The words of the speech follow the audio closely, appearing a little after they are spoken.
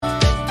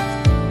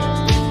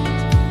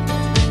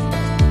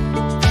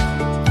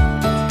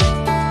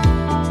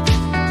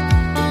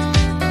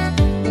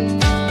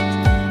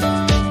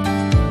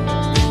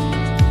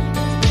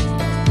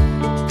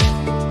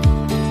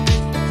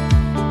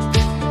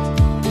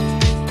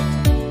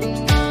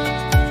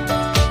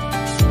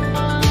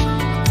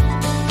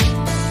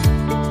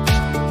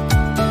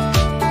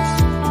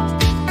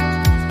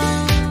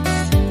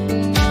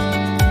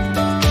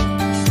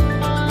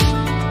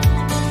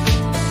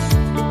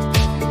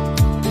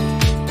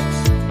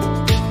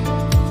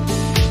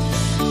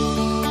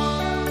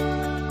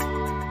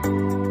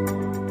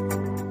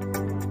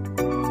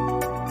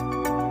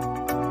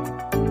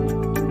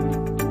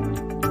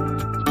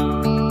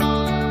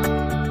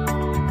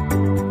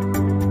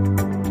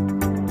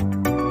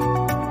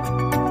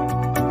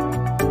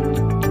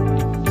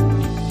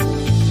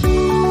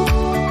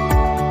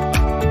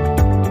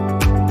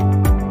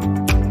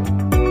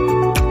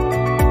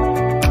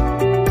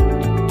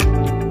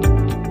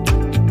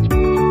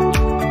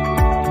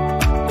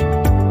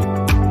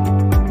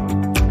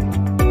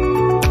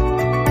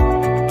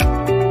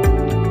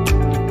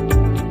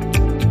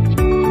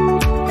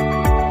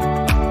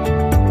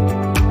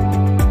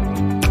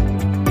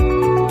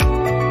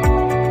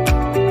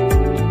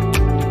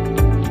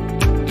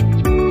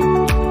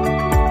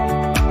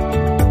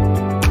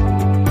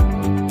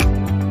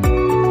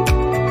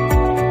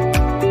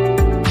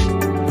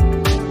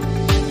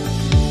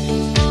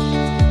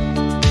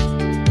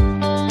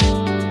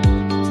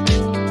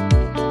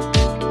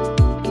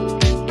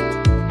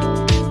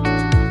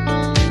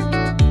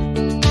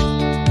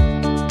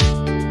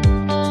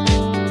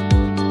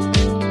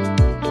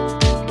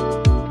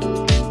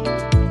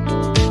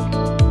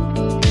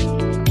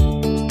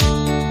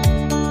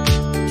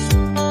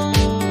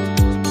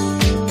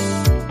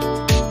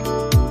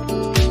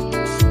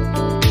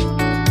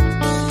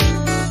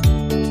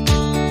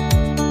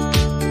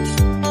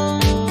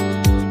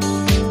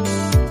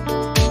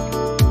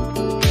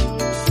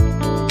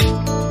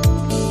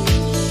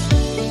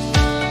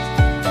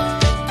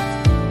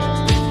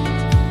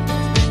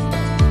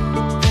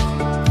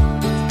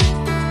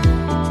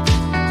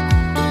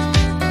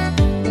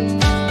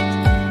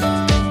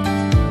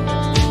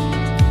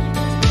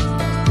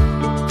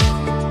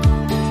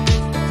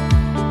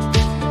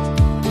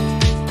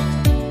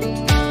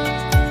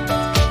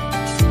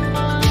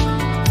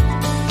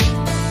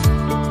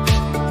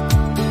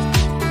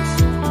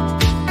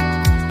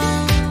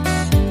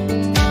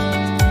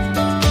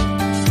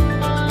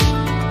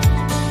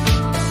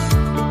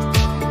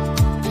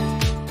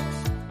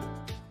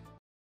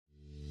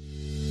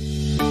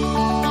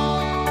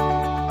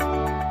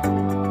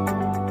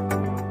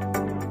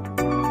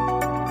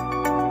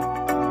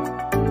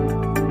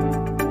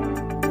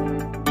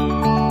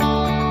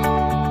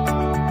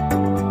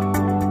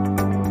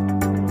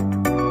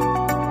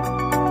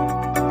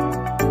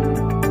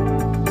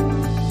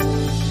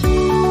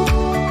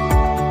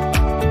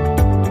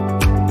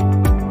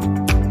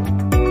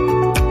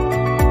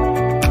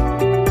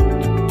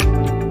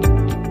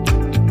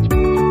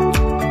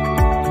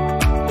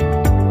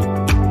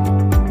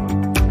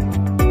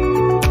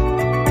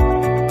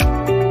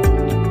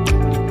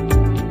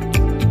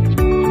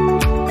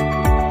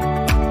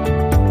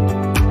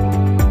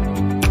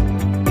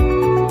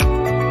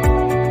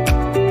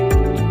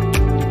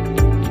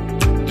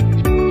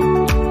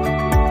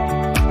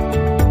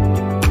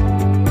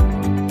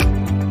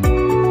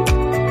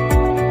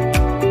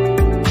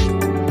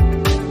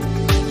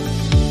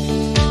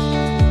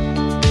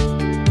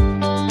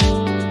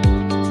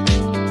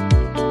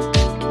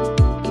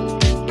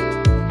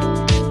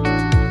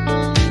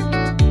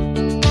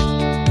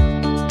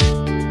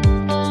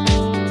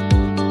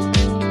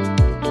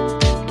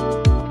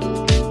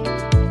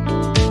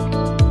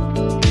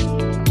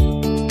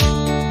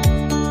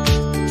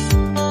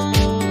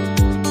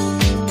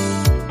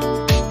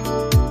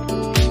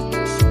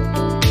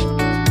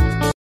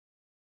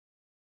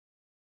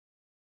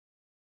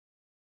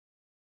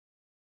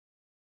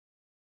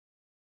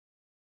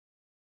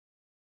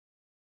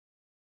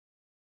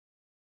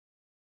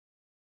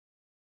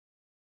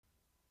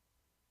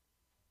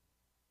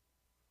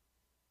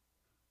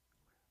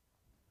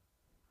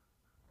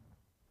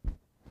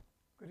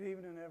Good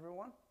evening,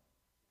 everyone.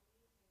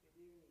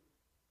 Good evening.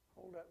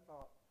 Hold that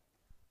thought.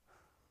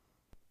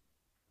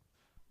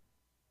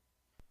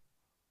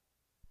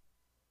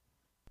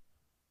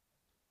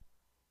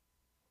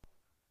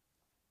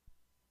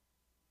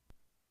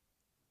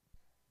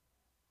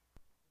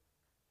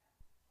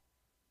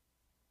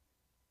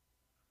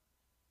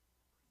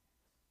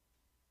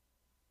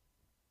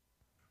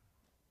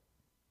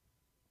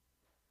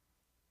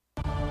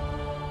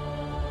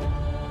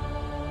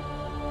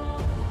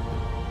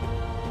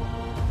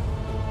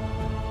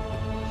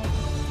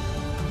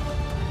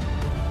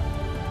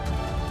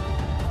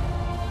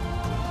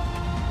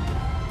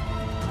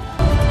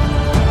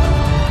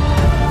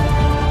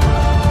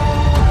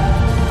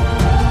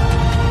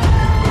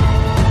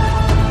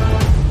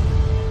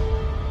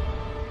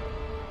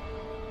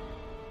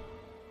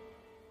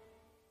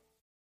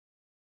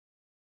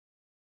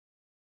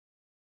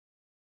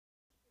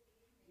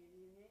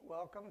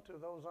 Welcome to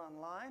those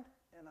online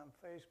and on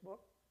Facebook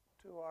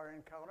to our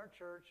Encounter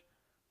Church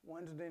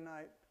Wednesday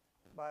night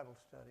Bible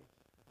study.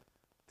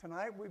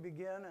 Tonight we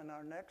begin in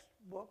our next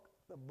book,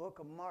 the book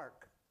of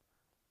Mark.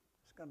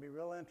 It's going to be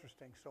real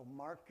interesting, so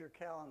mark your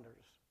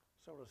calendars,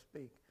 so to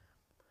speak.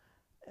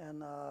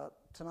 And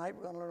tonight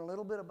we're going to learn a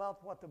little bit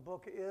about what the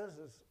book is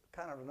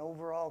kind of an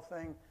overall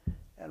thing,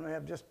 and we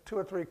have just 2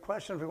 or 3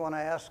 questions we want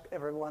to ask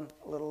everyone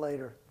a little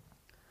later.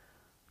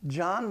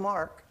 John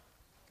Mark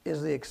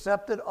is the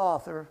accepted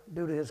author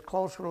due to his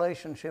close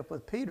relationship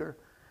with Peter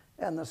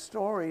and the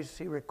stories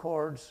he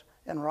records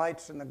and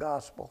writes in the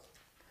gospel.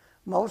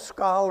 Most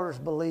scholars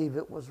believe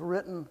it was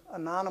written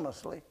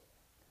anonymously.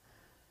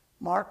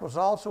 Mark was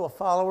also a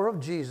follower of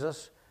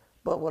Jesus,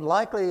 but would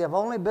likely have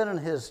only been in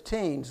his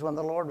teens when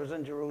the Lord was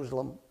in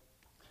Jerusalem.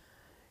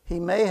 He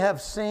may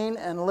have seen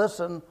and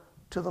listened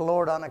to the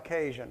Lord on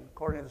occasion,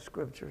 according to the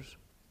scriptures.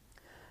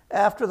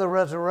 After the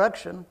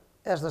resurrection,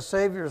 as the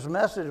Savior's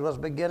message was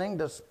beginning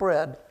to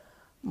spread,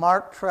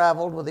 Mark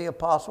traveled with the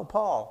Apostle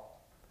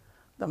Paul.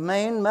 The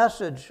main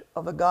message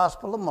of the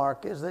Gospel of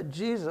Mark is that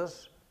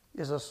Jesus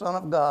is the Son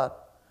of God.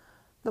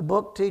 The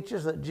book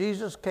teaches that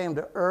Jesus came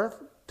to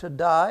earth to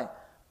die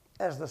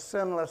as the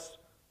sinless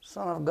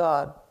Son of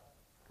God.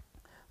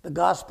 The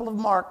Gospel of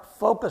Mark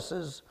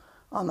focuses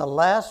on the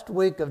last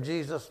week of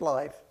Jesus'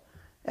 life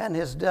and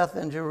his death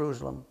in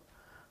Jerusalem.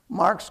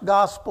 Mark's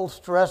Gospel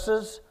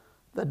stresses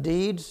the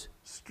deeds,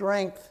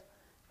 strength,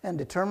 and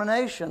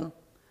determination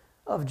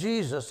of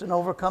Jesus in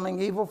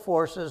overcoming evil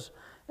forces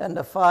and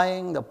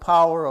defying the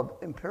power of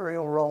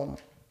imperial Rome.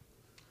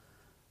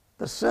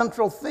 The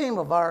central theme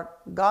of our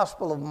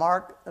Gospel of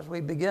Mark as we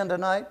begin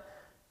tonight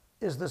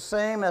is the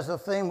same as the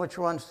theme which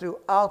runs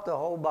throughout the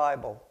whole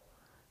Bible.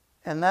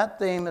 And that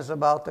theme is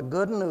about the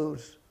good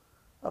news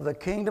of the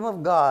kingdom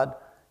of God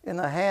in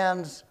the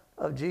hands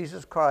of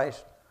Jesus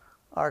Christ,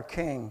 our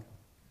King.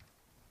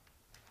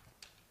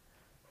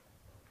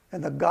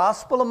 In the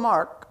Gospel of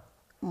Mark,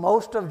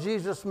 most of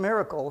Jesus'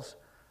 miracles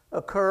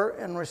occur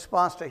in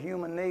response to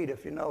human need,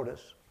 if you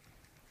notice.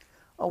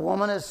 A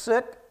woman is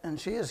sick and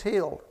she is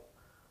healed.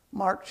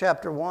 Mark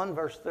chapter 1,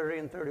 verse 30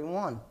 and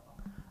 31.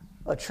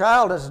 A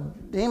child is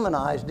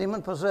demonized,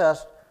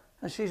 demon-possessed,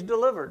 and she's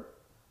delivered.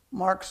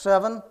 Mark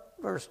 7,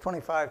 verse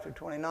 25 through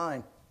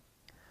 29.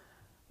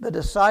 The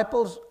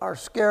disciples are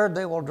scared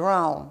they will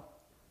drown.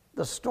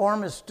 The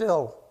storm is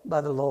still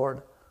by the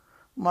Lord.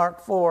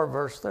 Mark 4,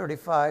 verse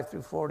 35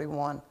 through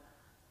 41.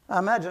 I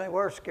imagine they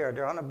were scared.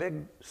 They're on a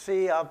big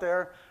sea out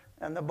there,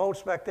 and the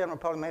boats back then were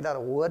probably made out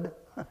of wood.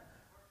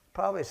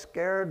 Probably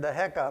scared the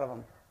heck out of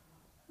them.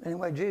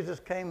 Anyway,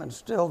 Jesus came and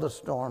stilled the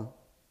storm.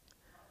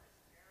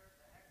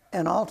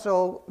 And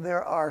also,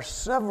 there are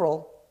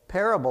several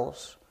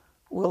parables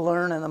we'll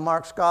learn in the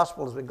Mark's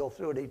Gospel as we go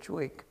through it each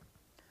week.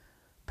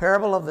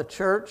 Parable of the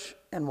church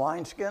and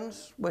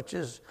wineskins, which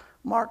is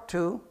Mark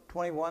 2,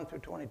 21 through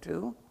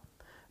 22.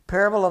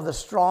 Parable of the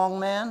strong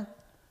man,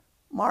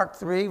 Mark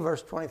 3,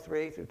 verse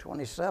 23 through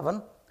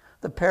 27.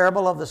 The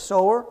parable of the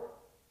sower,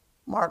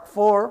 Mark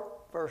 4,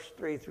 verse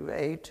 3 through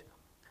 8.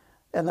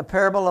 And the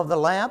parable of the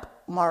lamp,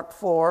 Mark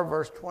 4,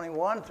 verse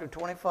 21 through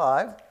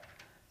 25.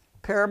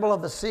 Parable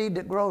of the seed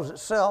that grows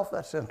itself,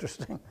 that's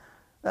interesting.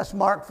 That's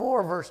Mark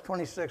 4, verse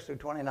 26 through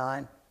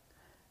 29.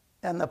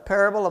 And the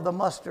parable of the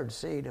mustard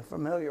seed, a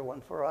familiar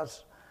one for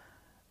us,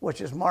 which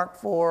is Mark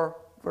 4,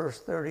 verse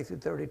 30 through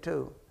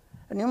 32.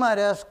 And you might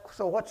ask,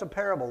 so what's a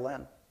parable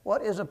then?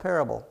 What is a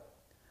parable?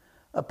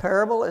 A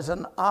parable is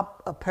an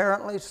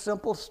apparently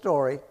simple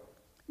story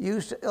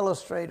used to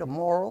illustrate a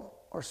moral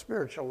or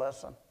spiritual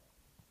lesson,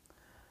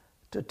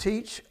 to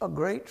teach a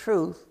great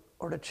truth,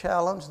 or to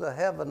challenge the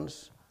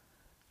heavens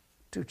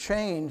to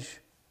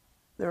change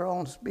their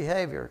own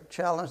behavior,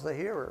 challenge the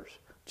hearers,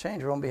 change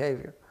their own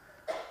behavior.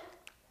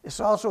 It's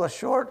also a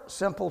short,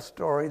 simple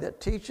story that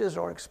teaches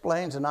or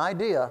explains an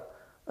idea,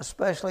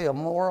 especially a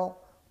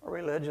moral or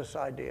religious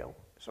idea.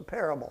 It's a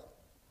parable.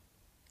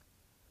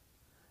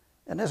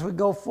 And as we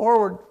go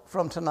forward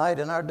from tonight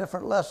in our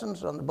different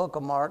lessons on the book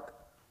of Mark,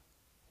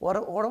 what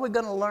are we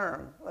going to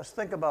learn? Let's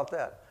think about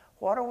that.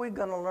 What are we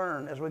going to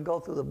learn as we go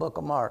through the book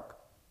of Mark?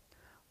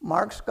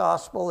 Mark's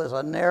gospel is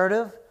a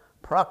narrative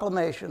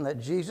proclamation that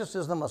Jesus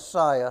is the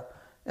Messiah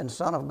and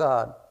Son of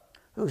God,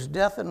 whose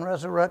death and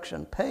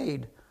resurrection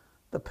paid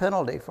the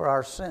penalty for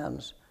our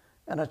sins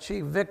and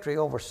achieved victory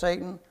over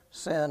Satan,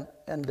 sin,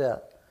 and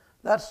death.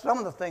 That's some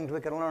of the things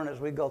we can learn as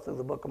we go through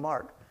the book of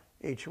Mark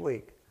each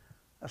week.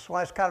 That's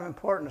why it's kind of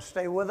important to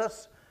stay with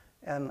us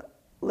and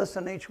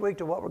listen each week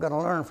to what we're going to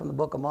learn from the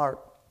book of Mark.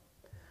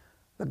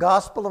 The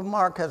Gospel of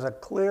Mark has a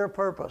clear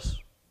purpose: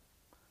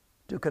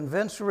 to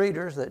convince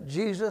readers that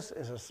Jesus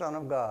is the Son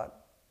of God.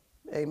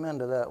 Amen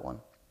to that one.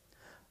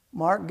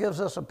 Mark gives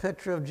us a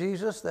picture of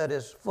Jesus that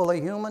is fully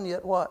human,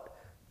 yet what?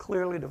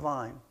 Clearly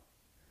divine.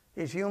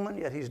 He's human,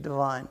 yet he's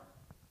divine.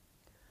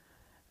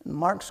 And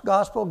Mark's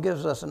gospel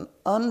gives us an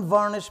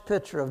unvarnished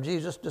picture of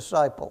Jesus'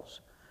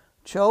 disciples,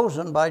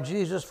 chosen by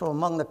Jesus from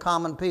among the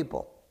common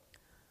people.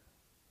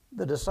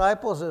 The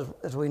disciples,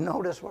 as we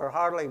notice, were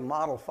hardly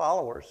model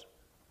followers.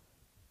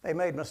 They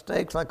made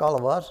mistakes like all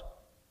of us.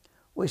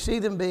 We see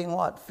them being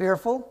what?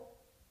 Fearful,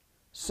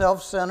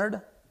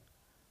 self-centered,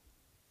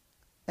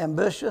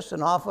 ambitious,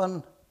 and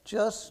often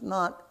just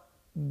not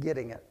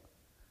getting it.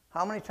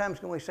 How many times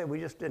can we say we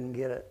just didn't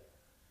get it?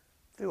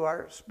 Through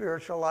our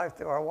spiritual life,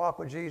 through our walk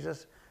with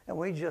Jesus, and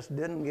we just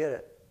didn't get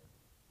it.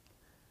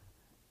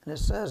 And it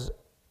says,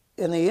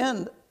 in the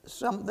end,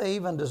 they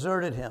even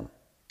deserted him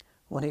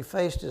when he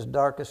faced his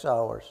darkest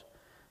hours.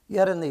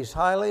 Yet in these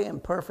highly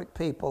imperfect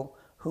people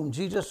whom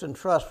Jesus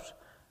entrusts,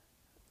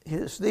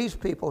 these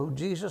people who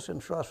Jesus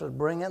entrusts with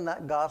bringing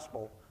that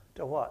gospel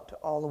to what? To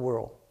all the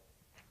world.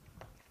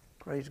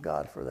 Praise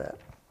God for that.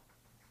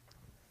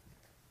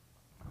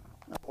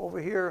 Over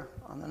here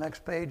on the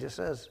next page it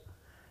says,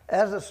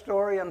 as the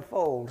story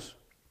unfolds,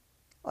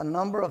 a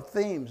number of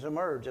themes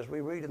emerge as we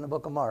read in the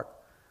book of Mark.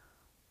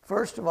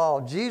 First of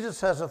all,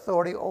 Jesus has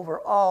authority over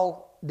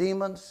all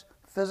demons,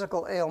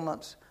 physical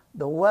ailments,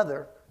 the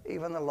weather,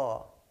 even the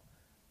law.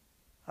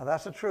 Now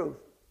that's the truth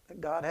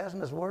that God has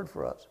in his word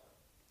for us.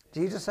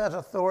 Jesus has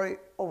authority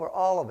over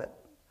all of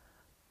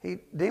it.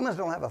 Demons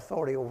don't have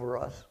authority over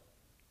us.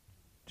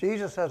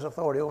 Jesus has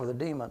authority over the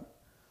demon.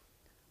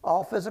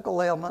 All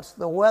physical ailments,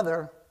 the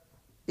weather,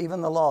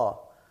 even the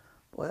law.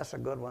 Boy, that's a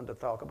good one to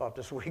talk about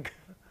this week.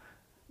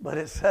 But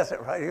it says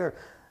it right here.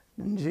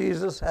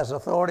 Jesus has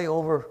authority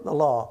over the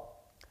law.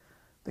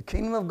 The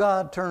kingdom of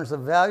God turns the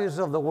values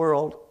of the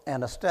world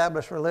and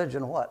established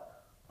religion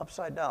what?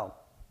 Upside down.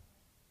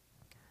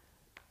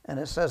 And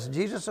it says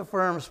Jesus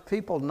affirms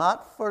people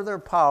not for their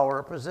power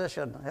or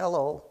position,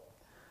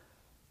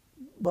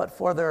 but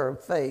for their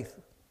faith.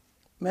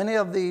 Many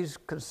of these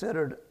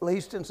considered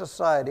least in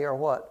society are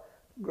what?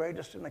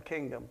 Greatest in the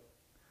kingdom.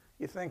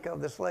 You think of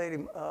this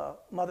lady,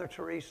 Mother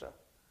Teresa.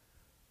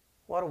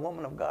 What a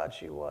woman of God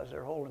she was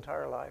her whole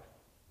entire life.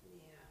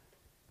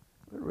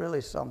 Yeah.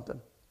 Really something.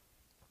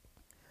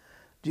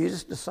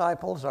 Jesus'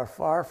 disciples are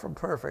far from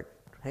perfect.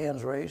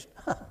 Hands raised.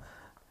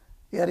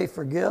 Yet he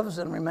forgives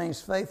and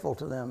remains faithful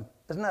to them.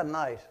 Isn't that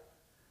nice?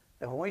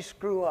 That when we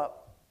screw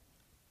up,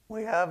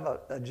 we have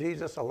a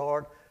Jesus, a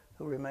Lord,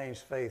 who remains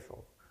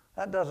faithful.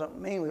 That doesn't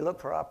mean we look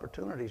for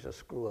opportunities to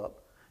screw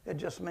up. It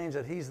just means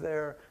that he's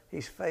there,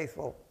 he's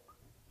faithful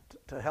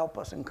to help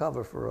us and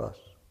cover for us.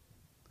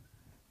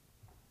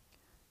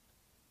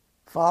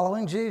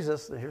 Following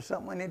Jesus, here's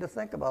something we need to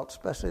think about,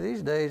 especially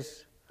these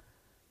days,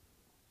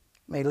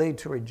 may lead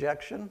to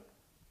rejection,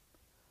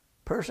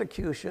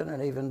 persecution,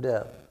 and even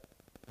death.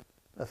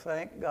 But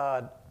thank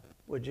God,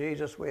 with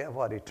Jesus we have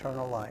what?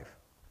 Eternal life.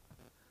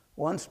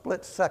 One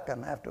split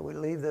second after we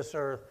leave this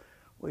earth,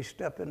 we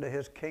step into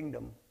his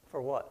kingdom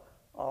for what?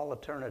 All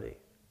eternity.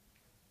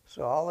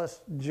 So all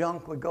this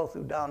junk we go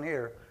through down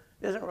here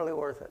isn't really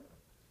worth it.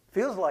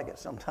 Feels like it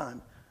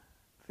sometimes.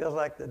 Feels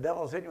like the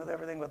devil's hitting you with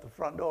everything but the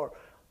front door.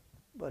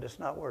 But it's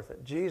not worth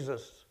it.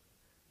 Jesus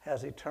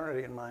has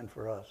eternity in mind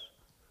for us.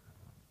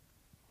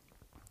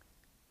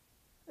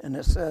 And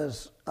it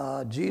says,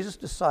 Jesus'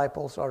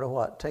 disciples are to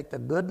what? Take the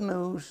good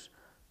news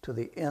to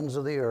the ends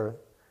of the earth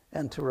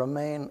and to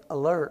remain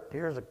alert.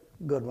 Here's a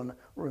good one.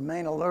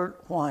 Remain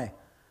alert. Why?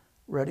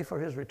 Ready for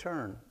his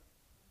return,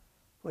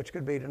 which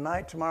could be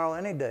tonight, tomorrow,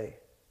 any day.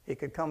 He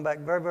could come back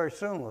very, very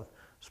soon,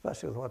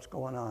 especially with what's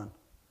going on.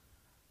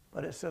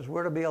 But it says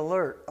we're to be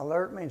alert.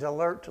 Alert means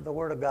alert to the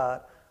Word of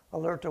God,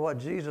 alert to what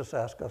Jesus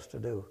asked us to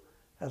do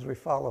as we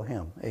follow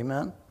him.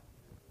 Amen?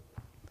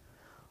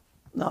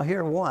 Now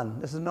here one.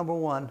 This is number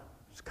one.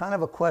 It's kind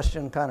of a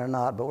question, kind of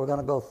not, but we're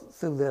going to go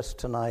through this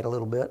tonight a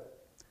little bit.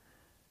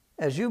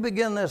 As you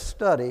begin this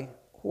study,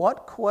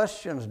 what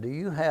questions do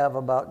you have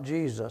about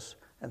Jesus?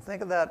 And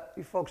think of that,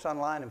 you folks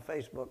online and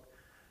Facebook.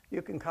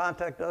 You can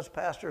contact us.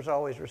 Pastor's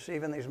always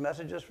receiving these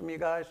messages from you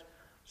guys.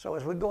 So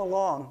as we go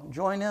along,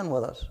 join in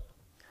with us.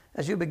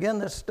 As you begin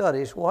this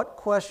studies, what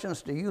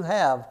questions do you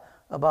have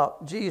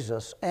about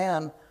Jesus?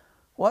 And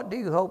what do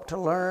you hope to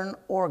learn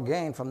or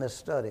gain from this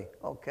study?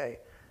 Okay.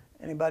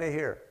 Anybody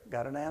here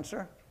got an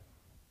answer?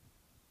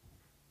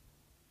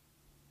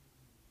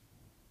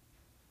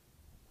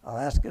 I'll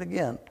ask it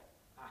again.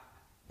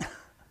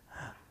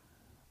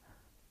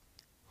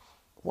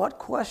 What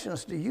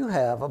questions do you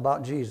have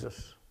about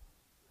Jesus?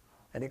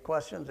 Any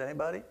questions?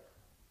 Anybody?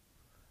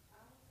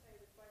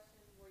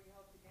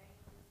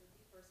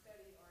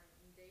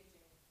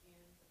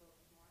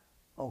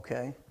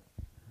 Okay.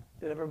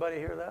 Did everybody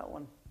hear that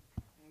one?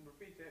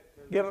 Repeat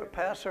that.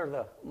 Pass her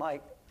the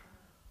mic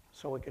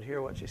so we could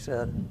hear what she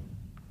said.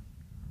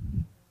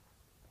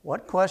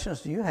 What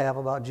questions do you have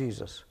about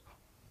Jesus?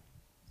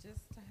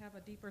 Just to have a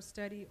deeper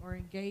study or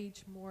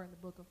engage more in the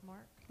book of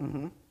Mark.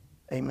 Mm-hmm.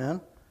 Amen.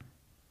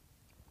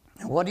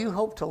 And what do you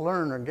hope to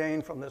learn or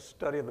gain from this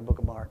study of the book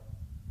of Mark?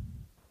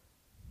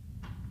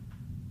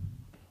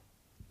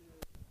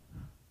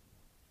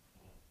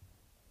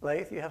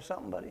 Laith, you have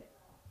something, buddy?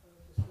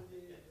 To study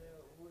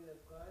the word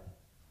of God,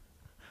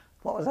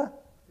 What was that?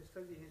 to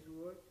study His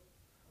word.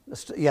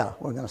 Yeah,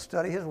 we're going to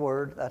study his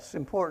word. That's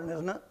important,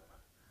 isn't it?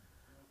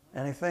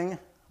 Anything?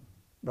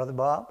 Brother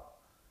Bob?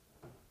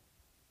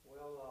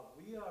 Well,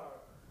 we are,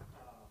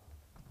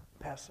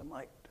 Pass the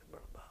mic to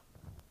Brother Bob.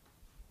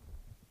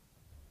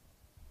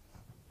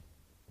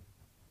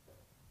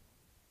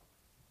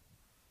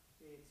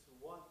 it's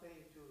one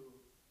thing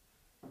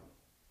to,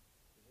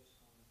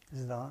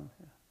 Is it on?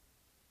 Yeah.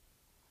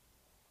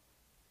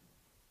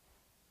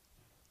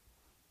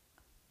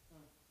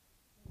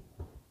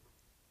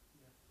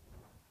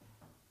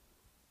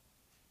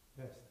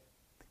 best,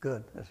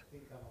 Good. I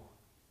think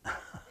I'm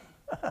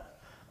on.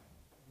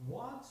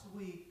 Once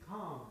we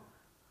come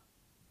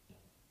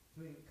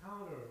to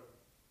encounter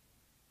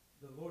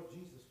the Lord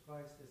Jesus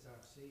Christ as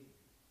our Savior,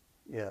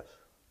 Yes.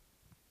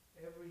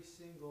 every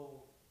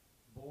single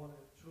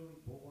truly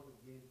born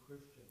again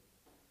Christian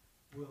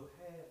will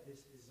have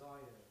this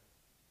desire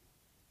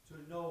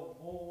to know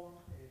more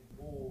and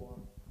more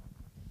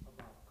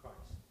about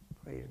Christ.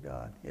 Praise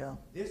God. Yeah.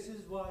 This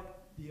is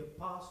what the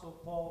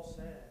Apostle Paul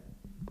said,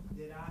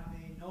 that I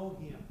may know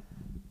him.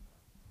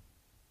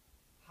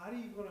 How are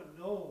you going to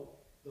know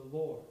the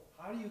Lord?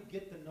 How do you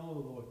get to know the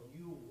Lord?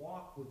 You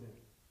walk with him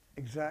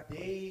Exactly.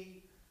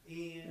 day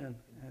in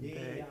And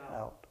day out.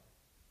 out.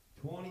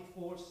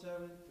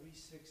 24/7,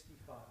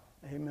 365.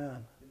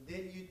 Amen. And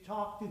then you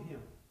talk to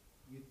him.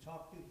 You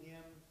talk to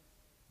him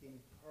in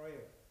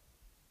prayer.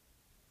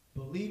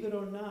 Believe it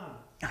or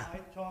not, I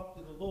talk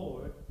to the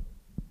Lord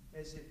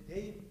as if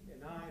Dave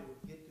and I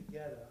would get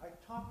together. I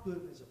talk to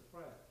him as a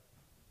friend.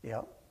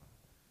 Yep.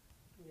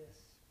 Yes.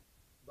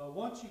 But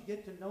once you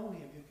get to know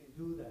him, you can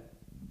do that.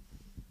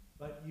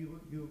 But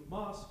you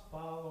must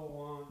follow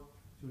on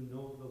to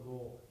know the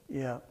Lord.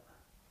 Yeah.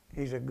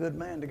 He's a good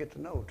man to get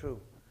to know, too.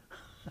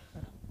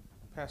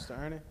 Pastor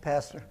Ernie.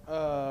 Pastor.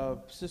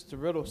 Sister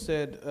Riddle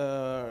said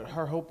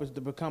her hope is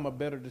to become a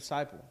better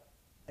disciple.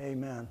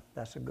 Amen.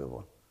 That's a good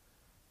one.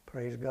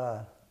 Praise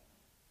God.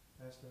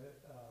 Pastor,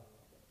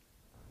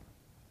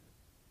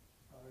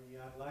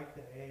 I'd like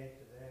to add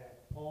to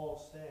that.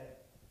 Paul said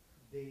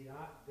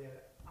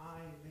that I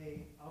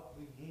may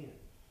apprehend.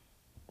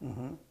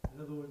 Mm-hmm.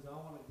 In other words, I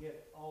want to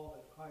get all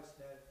that Christ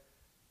had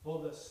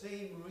for the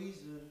same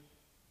reason.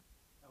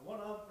 I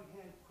want to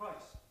apprehend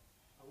Christ.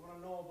 I want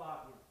to know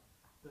about him.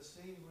 The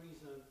same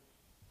reason,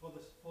 for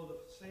the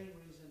same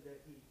reason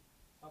that he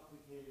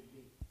apprehended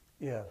me.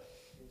 Yes.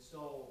 And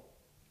so,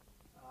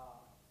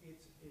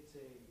 it's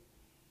a,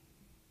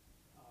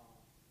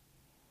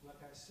 like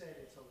I said,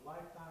 it's a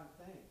lifetime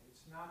thing.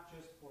 It's not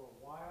just for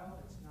a while.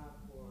 It's not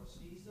for a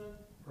season.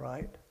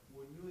 Right.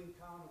 When you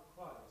encounter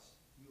Christ,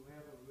 you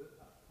have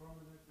a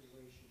permanent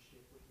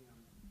relationship with him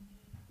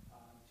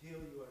until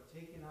you are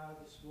taken out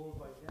of this world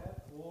by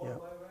death or Yep.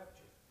 by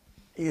rapture.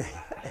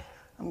 Yeah.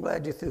 I'm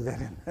glad you threw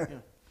that in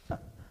there. Yeah.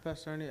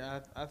 Pastor Ernie,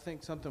 I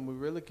think something we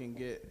really can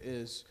get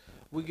is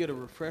we get a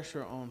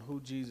refresher on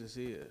who Jesus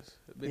is,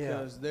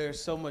 because there's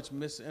so much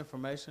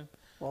misinformation.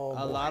 Oh,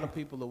 A boy. lot of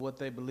people of what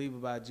they believe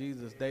about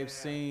Jesus, they've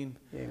seen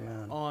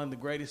Amen. on The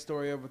Greatest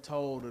Story Ever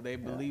Told, or they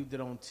believed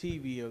it on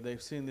TV, or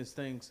they've seen these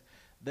things.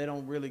 They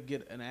don't really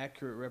get an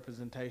accurate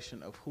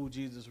representation of who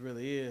Jesus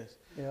really is.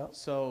 Yeah.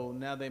 So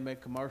now they make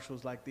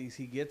commercials like these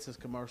He Gets Us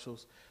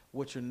commercials,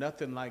 which are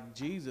nothing like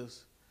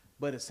Jesus,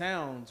 but it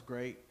sounds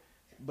great,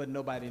 but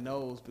nobody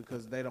knows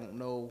because they don't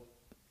know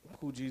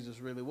who Jesus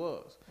really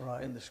was.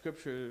 Right. And the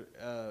scripture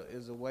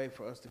is a way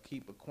for us to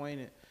keep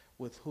acquainted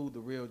with who the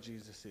real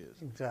Jesus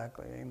is.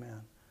 Exactly.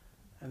 Amen.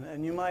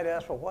 And you might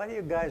ask, well, why do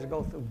you guys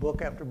go through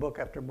book after book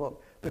after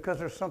book? Because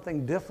there's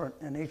something different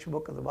in each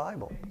book of the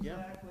Bible. Yeah.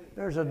 Exactly.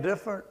 There's a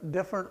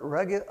different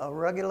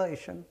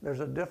regulation. There's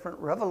a different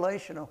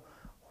revelation of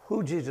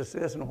who Jesus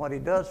is and what he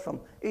does from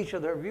each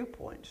of their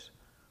viewpoints.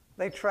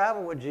 They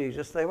traveled with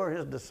Jesus. They were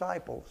his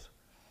disciples.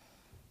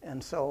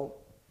 And so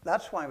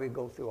that's why we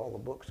go through all the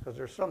books, because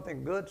there's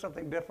something good,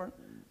 something different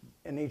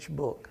in each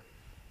book.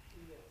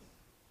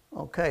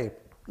 Okay,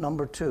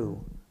 number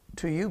 2.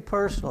 To you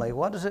personally,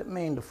 what does it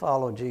mean to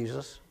follow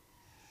Jesus?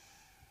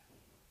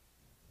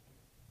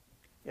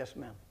 Yes,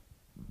 ma'am.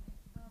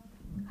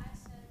 I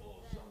said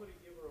that, Somebody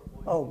give her a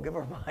mic. Oh, give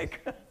her a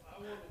mic. I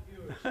want to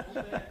hear her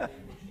so badly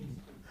when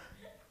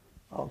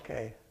she's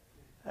Okay,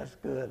 that's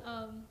good.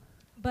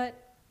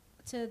 but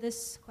to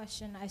this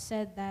question, I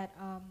said that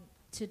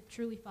to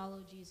truly follow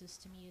Jesus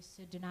to me is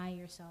to deny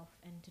yourself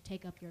and to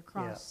take up your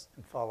cross. Yeah,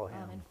 and follow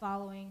him. And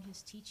following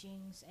his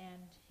teachings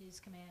and his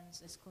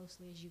commands as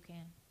closely as you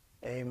can.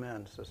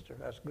 Amen, sister.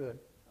 That's good.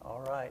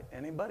 All right.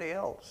 Anybody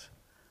else?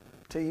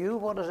 To you,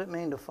 what does it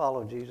mean to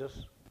follow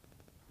Jesus?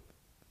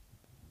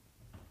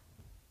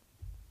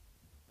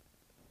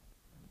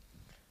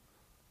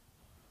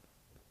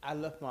 I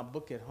left my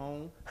book at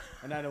home,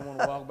 and I didn't want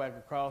to walk back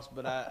across,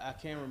 but I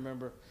can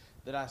remember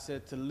that I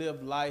said to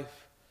live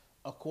life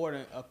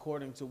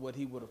according to what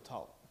he would have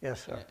taught.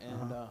 Yes, sir.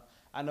 And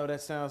I know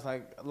that sounds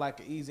like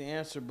an easy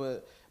answer,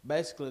 but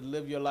basically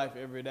live your life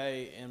every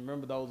day and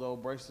remember those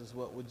old bracelets.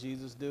 What would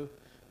Jesus do?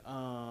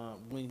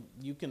 When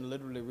you can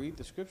literally read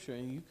the scripture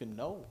and you can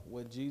know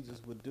what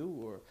Jesus would do,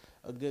 or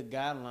a good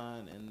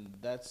guideline, and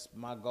that's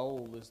my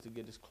goal, is to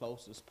get as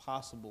close as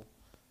possible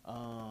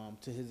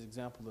to his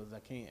example as I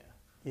can.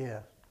 Yeah,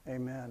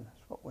 amen.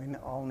 That's what we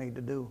all need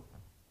to do.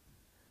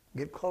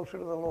 Get closer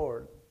to the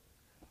Lord.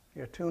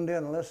 You're tuned in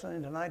and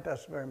listening tonight,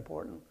 that's very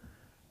important.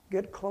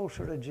 Get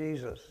closer to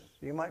Jesus.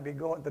 You might be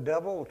going, the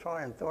devil will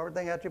try and throw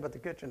everything at you but the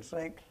kitchen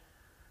sink.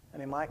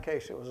 And in my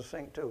case, it was a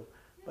sink too.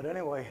 But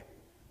anyway,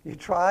 you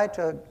try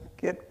to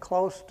get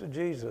close to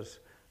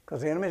Jesus,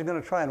 because the enemy's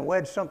going to try and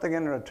wedge something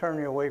in there to turn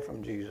you away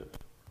from Jesus.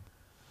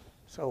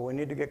 So we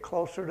need to get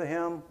closer to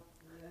him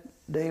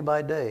day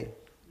by day.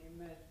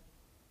 Amen.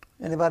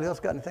 Anybody else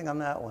got anything on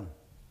that one?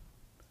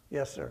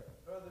 Yes, sir.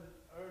 Brother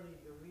Ernie,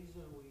 the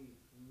reason we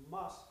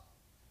must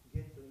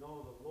get to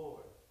know the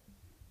Lord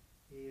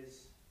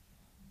is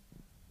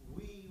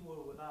we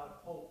were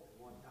without hope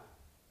at one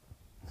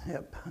time.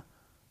 Yep.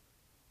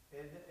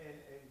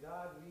 And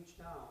God reached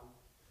down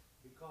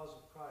because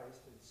of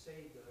Christ and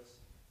saved us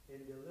and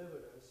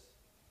delivered us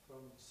from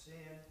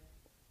sin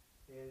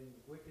and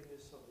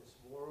wickedness of this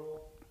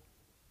world.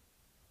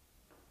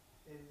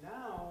 And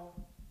now,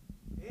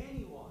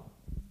 anyone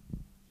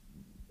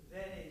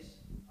that has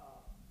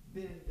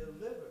been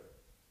delivered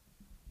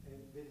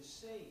and been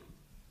saved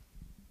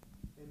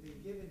and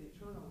been given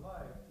eternal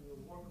life through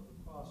the work of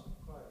the cross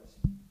of Christ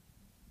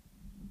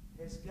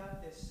has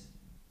got this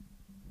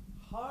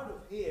heart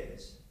of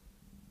his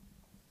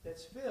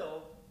that's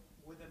filled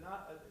with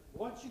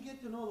once you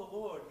get to know the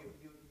Lord,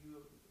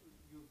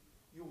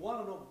 you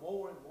want to know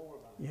more and more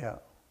about him. Yeah.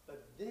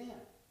 But then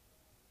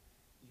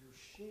you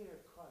share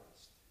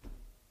Christ.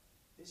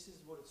 This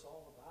is what it's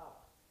all about.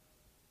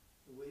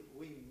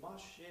 We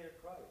must share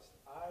Christ.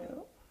 I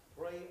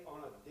pray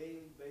on a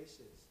daily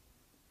basis.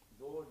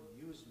 Lord,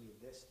 use me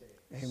this day.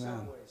 Amen.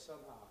 Some way,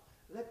 somehow.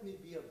 Let me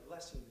be a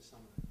blessing to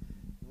somebody.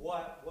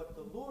 What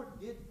the Lord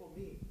did for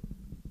me,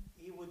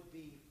 it would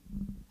be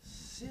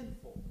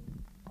sinful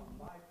on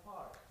my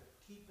part to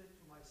keep it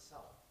to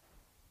myself.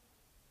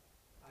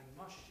 I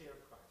must share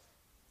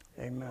Christ.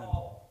 Amen.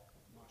 All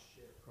must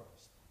share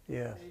Christ.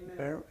 Yes.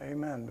 Amen.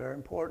 Amen. Very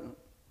important.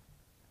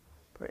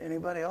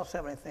 Anybody else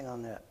have anything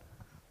on that?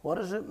 What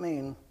does it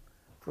mean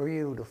for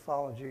you to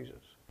follow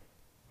Jesus?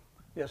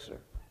 Yes, sir.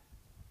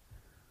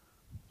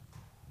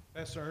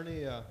 Pastor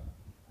Ernie,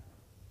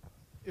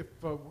 if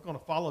we're going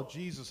to follow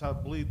Jesus, I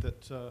believe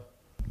that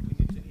we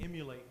need to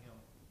emulate him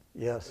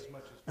Yes. as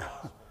much as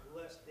possible.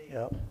 Bless David.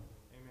 Yep.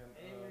 Amen.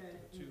 Amen.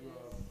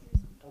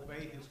 To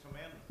obey his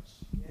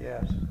commandments.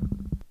 Yes.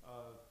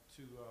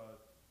 To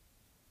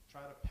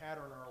try to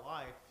pattern our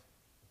life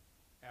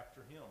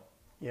after him.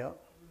 Yep.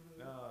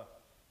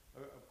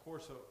 Of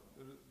course,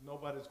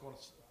 nobody's going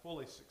to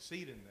fully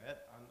succeed in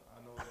that.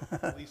 I know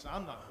that at least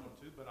I'm not going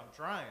to, but I'm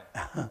trying.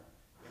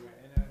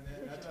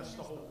 And that's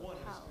the whole one,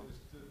 is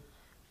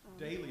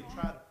to daily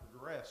try to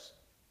progress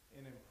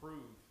and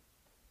improve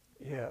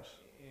Yes.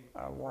 in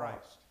Our walk.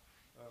 Christ.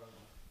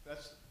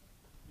 That's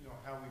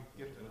how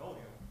we get to know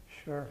him,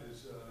 Sure.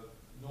 is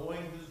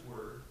knowing his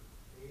word.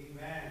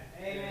 Amen.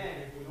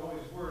 And if we know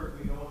his word,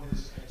 we know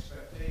his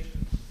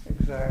expectations.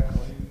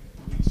 Exactly. And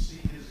we see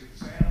his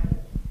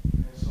example.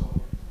 And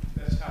so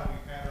that's how we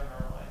pattern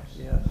our lives.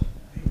 Yes.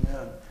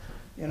 Amen.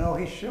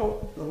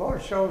 The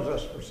Lord shows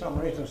us for some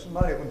reason.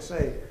 Somebody would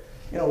say,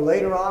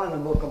 later on in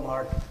the book of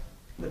Mark,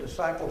 the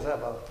disciples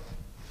have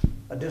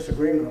a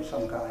disagreement of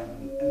some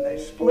kind, and they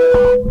split.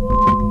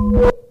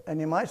 And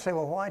you might say,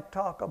 well, why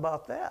talk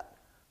about that?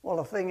 Well,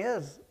 the thing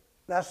is,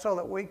 that's so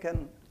that we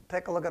can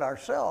take a look at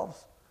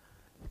ourselves,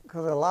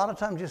 because a lot of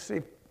times you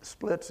see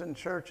splits in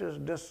churches,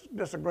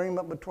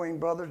 disagreement between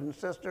brothers and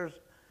sisters,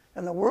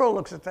 and the world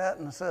looks at that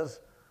and says,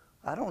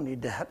 I don't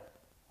need that.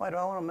 Why do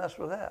I want to mess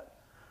with that?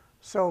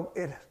 So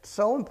it's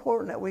so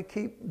important that we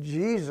keep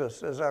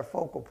Jesus as our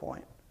focal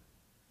point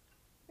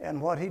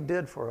and what he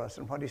did for us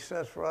and what he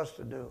says for us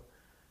to do.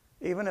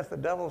 Even if the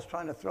devil's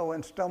trying to throw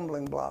in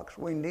stumbling blocks,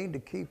 we need to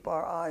keep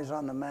our eyes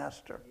on the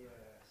Master,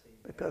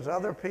 because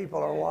other people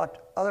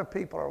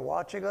are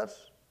watching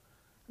us,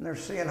 and they're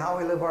seeing how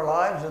we live our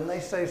lives, and they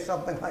say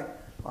something like,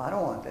 well, I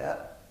don't want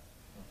that.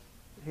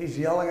 He's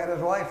yelling at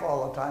his wife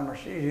all the time, or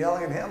she's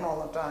yelling at him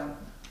all the time.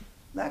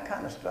 That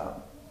kind of stuff.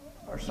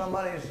 Or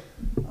somebody's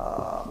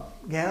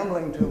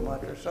gambling too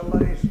much, or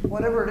somebody's,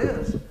 whatever it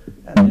is.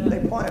 And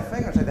they point a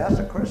finger and say, that's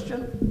a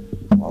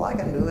Christian? Well, I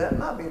can do that and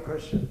not be a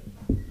Christian.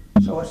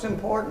 So it's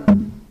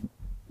important.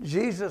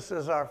 Jesus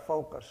is our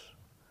focus.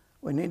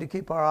 We need to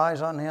keep our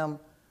eyes on him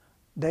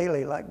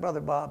daily, like Brother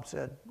Bob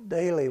said,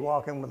 daily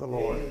walking with the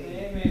Lord.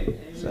 Amen.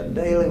 It's a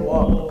daily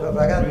walk, because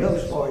I got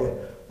news for you.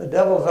 The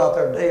devil's out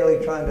there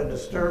daily trying to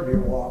disturb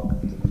your walk,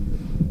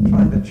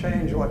 trying to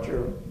change what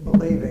you're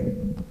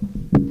believing.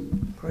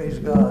 Praise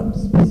God.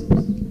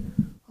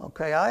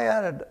 Okay, I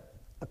added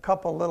a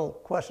couple little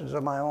questions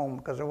of my own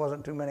because there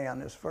wasn't too many on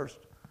this first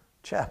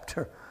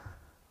chapter.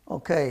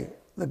 Okay,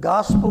 the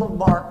Gospel of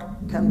Mark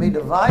can be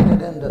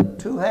divided into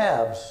two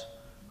halves.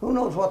 Who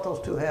knows what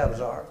those two halves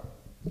are?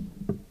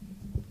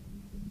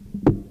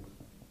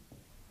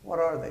 What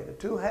are they? The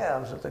two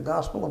halves that the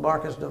Gospel of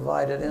Mark is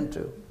divided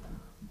into.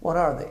 What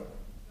are they?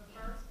 The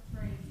first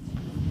portrays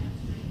Jesus'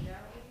 ministry in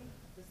Galilee.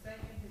 The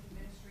second, his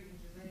ministry in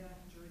Judea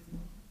and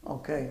Jerusalem.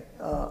 Okay,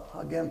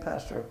 again,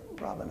 Pastor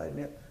Robin, I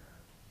didn't.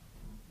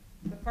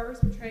 The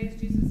first portrays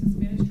Jesus'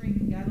 ministry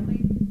in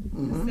Galilee.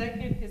 Mhm. The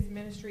second, his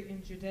ministry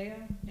in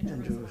Judea and In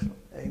Jerusalem. Jerusalem.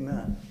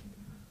 Amen.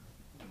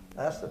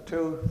 That's the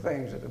two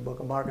things that the book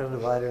of Mark is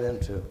divided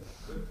into.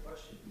 Good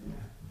question.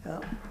 Yeah.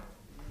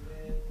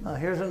 Now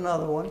here's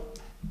another one.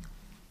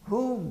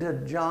 Who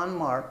did John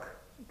Mark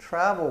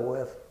travel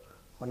with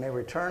when they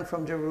returned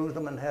from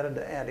Jerusalem and headed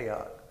to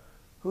Antioch?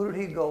 Who did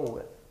he go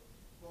with?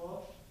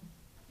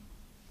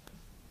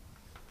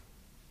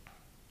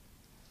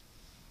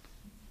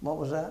 What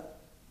was that?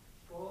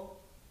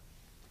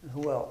 And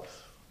who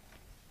else?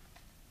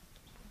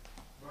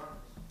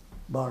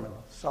 Barnabas.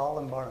 Saul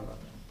and Barnabas.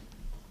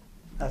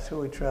 That's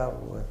who he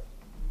traveled with.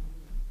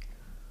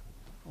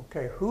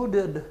 Okay, who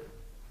did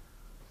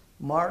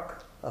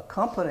Mark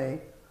accompany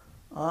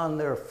on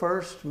their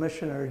first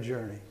missionary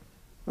journey?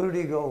 Who did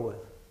he go with?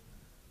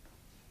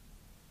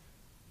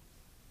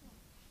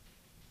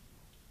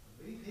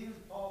 I believe he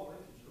and Paul went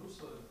to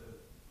Jerusalem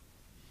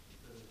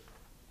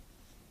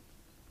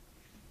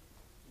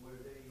where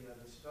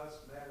they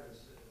discussed matters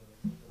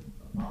with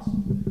the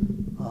apostles.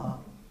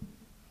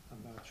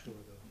 I'm not sure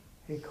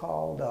though. He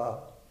called,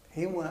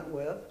 he went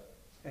with,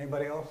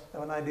 anybody else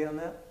have an idea on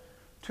that?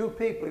 Two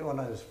people he went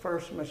on his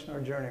first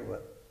missionary journey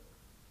with.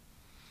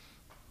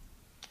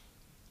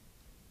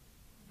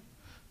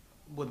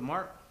 With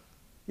Mark,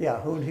 Yeah,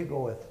 who did he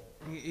go with?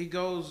 he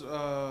goes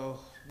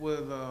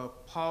with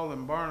Paul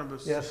and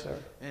Barnabas. Yes, sir.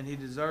 And he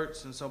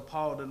deserts, and so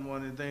Paul didn't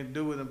want anything to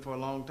do with him for a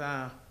long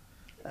time.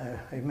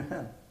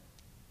 Amen.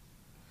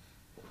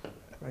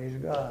 Praise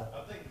God.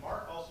 I think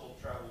Mark also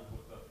traveled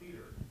with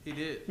Peter. He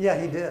did. Yeah,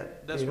 he did.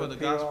 That's Peter- where the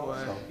Peter gospel,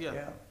 also.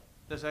 yeah.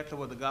 That's actually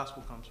where the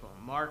gospel comes from.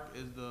 Mark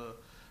is the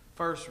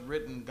first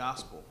written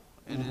gospel,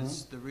 and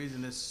it's the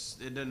reason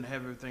it doesn't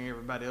have everything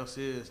everybody else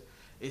is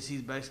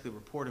he's basically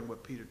reporting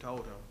what Peter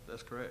told him.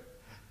 That's correct.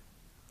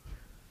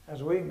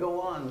 As we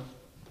go on,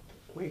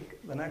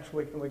 the next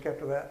week and the week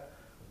after that,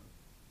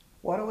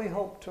 what do we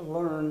hope to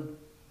learn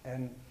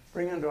and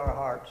bring into our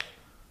hearts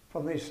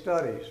from these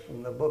studies,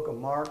 from the book of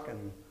Mark,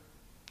 and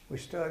we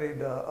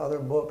studied other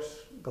books,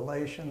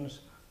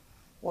 Galatians.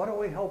 What are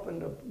we hoping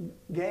to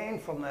gain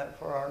from that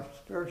for our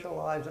spiritual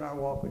lives and our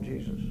walk with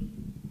Jesus?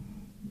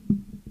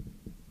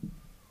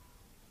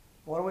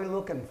 What are we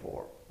looking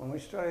for? When we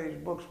study these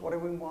books, what do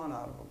we want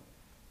out of them?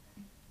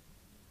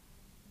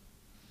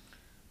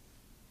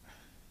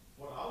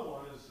 What I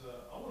want is,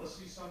 I want to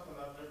see something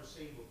I've never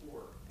seen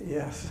before.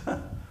 Yes.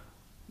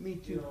 Me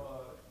You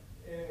know,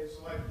 it's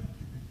like,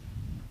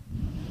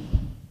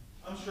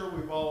 I'm sure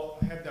we've all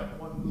had that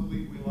one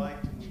movie we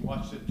liked and we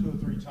watched it 2 or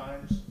 3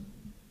 times.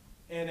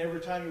 And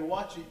every time you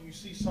watch it, you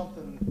see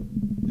something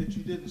that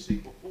you didn't see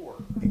before.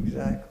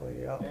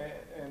 Exactly, yeah.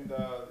 And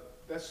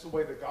that's the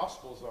way the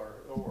Gospels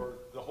are, or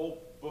the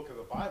whole book of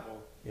the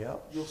Bible. Yeah.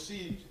 You'll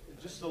see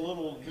just a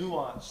little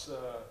nuance,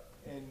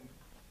 and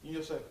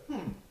you'll say,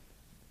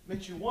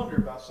 makes you wonder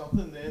about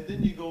something, and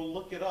then you go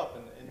look it up,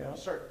 and Yeah. you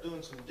start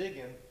doing some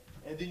digging,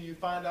 and then you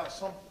find out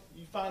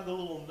you find a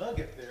little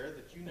nugget there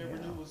that you never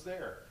Yeah. knew was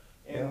there.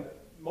 And Yeah.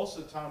 most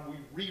of the time, we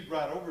read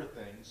right over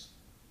things,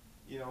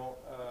 you know,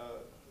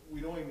 we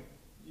don't even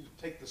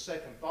take the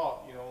second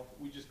thought, you know,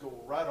 we just go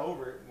right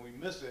over it, and we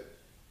miss it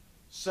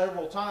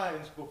several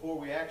times before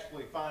we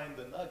actually find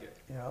the nugget.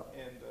 Yeah.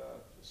 And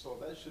so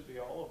that should be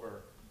all of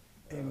our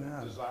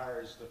Amen.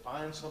 desires, to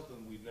find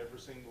something we've never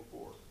seen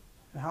before.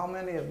 And how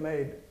many have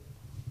made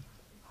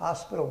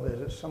hospital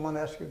visits? Someone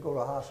asked you to go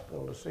to a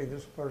hospital to see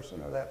this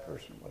person or that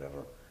person,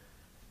 whatever.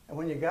 And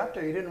when you got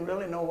there, you didn't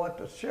really know what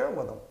to share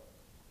with them.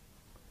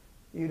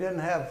 You didn't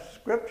have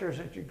scriptures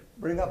that you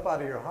bring up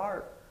out of your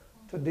heart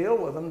to deal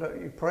with them, that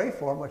you pray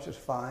for them, which is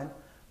fine.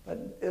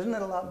 But isn't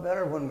it a lot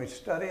better when we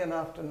study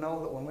enough to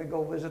know that when we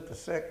go visit the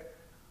sick,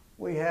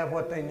 we have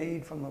what they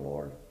need from the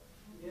Lord?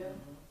 Yeah.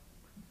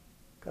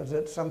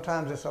 Because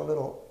sometimes it's a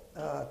little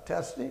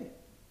testy.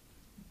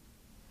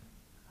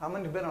 How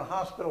many have been on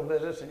hospital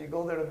visits and you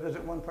go there to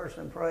visit one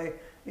person and pray,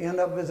 you end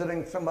up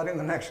visiting somebody in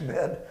the next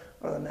bed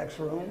or the next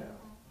room?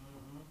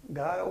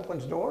 God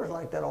opens doors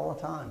like that all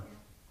the time.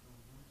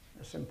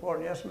 It's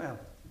important. Yes, ma'am.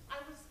 I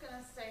was going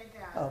to say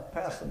that.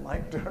 Pass the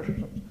mic to her.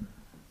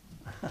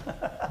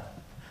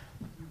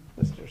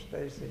 Mr.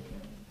 Stacy.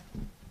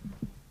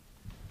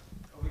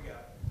 Oh, we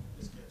got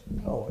this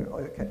catch. Oh,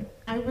 okay.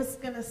 I was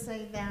going to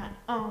say that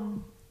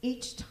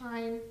each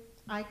time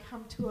I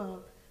come to a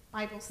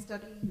Bible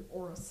study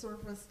or a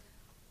service,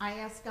 I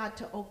asked God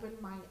to open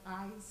my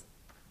eyes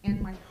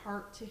and my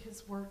heart to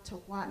his word, to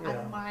what I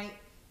Yeah. might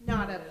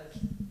not have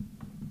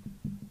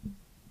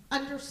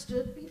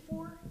understood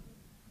before.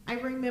 I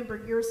remember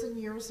years and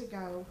years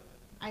ago,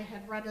 I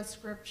had read a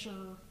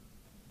scripture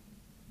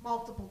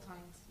multiple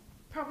times,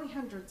 probably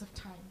hundreds of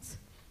times,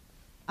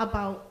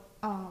 about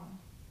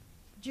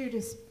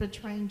Judas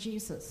betraying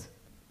Jesus.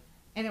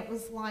 And it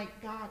was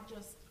like God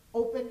just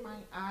opened my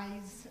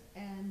eyes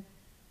and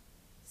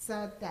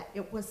said that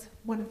it was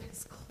one of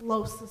his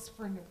closest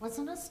friends. It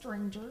wasn't a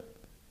stranger.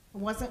 It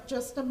wasn't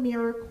just a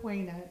mere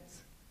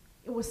acquaintance.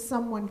 It was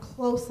someone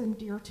close and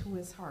dear to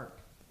his heart.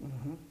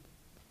 Mm-hmm.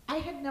 I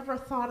had never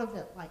thought of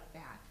it like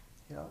that.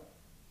 Yeah.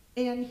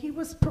 And he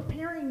was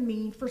preparing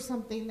me for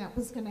something that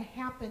was going to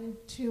happen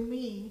to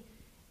me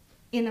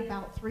in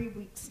about 3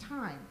 weeks'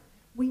 time.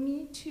 We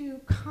need to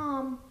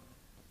come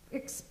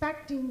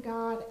expecting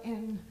God,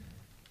 and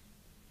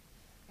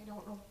I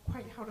don't know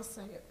quite how to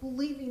say it,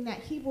 believing that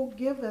he will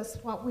give us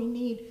what we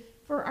need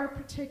for our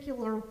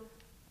particular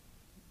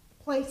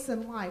place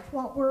in life,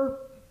 what we're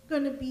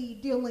going to be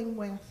dealing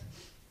with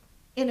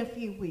in a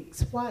few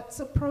weeks,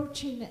 what's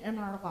approaching in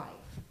our life.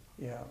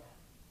 Yeah.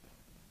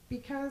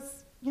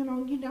 Because, you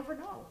know, you never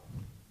know.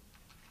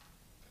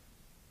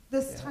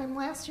 This Yeah. time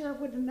last year, I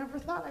would have never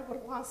thought I would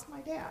have lost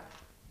my dad.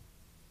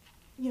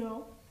 You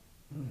know,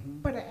 Mm-hmm.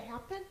 but it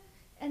happened,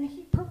 and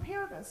he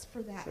prepared us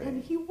for that. See.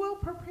 And he will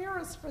prepare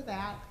us for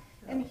that,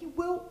 and Yeah. he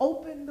will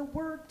open the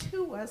word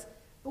to us,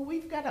 but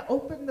we've got to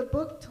open the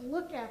book to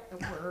look at the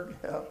word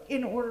Yeah.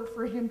 in order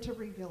for him to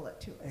reveal it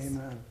to us.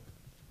 Amen.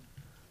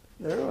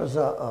 There was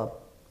a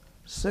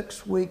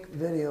 6-week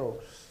video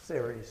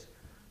series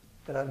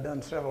that I've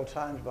done several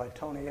times by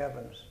Tony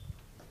Evans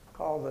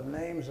called The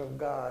Names of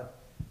God.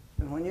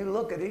 And when you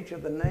look at each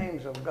of the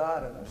names of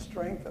God and the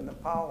strength and the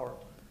power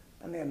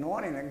and the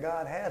anointing that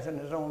God has in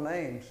his own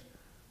names,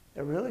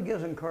 it really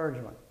gives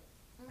encouragement.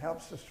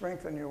 Helps to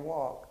strengthen your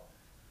walk.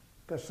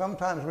 Because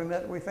sometimes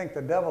we think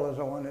the devil is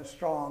the one that's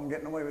strong,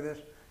 getting away with this,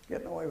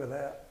 getting away with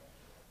that.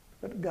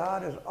 But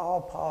God is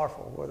all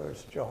powerful, whether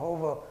it's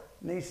Jehovah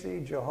Nisi,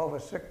 Jehovah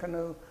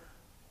Sikkenu,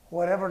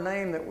 whatever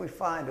name that we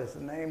find is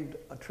the name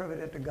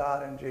attributed to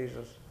God and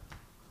Jesus.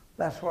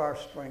 That's where our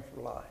strength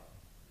will lie.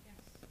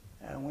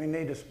 And we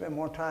need to spend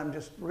more time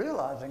just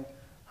realizing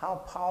how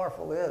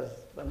powerful is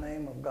the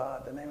name of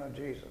God, the name of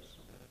Jesus.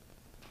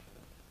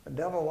 The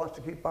devil wants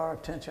to keep our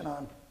attention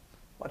on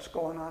what's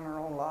going on in our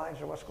own lives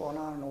or what's going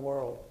on in the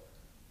world.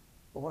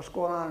 But what's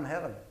going on in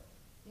heaven?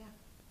 Yeah.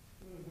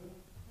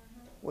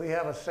 We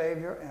have a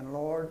Savior and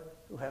Lord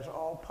who has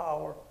all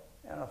power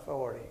and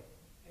authority.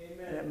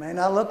 And it may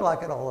not look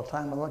like it all the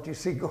time with what you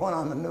see going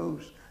on in the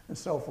news and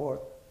so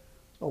forth.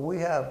 But we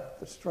have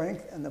the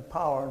strength and the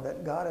power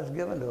that God has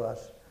given to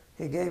us.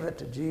 He gave it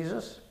to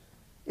Jesus,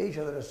 each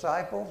of the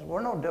disciples.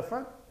 We're no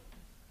different.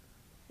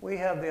 We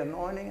have the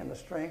anointing and the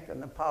strength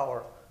and the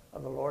power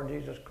of the Lord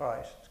Jesus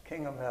Christ,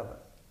 King of heaven.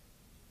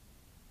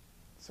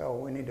 So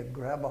we need to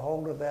grab a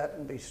hold of that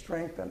and be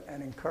strengthened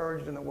and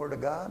encouraged in the Word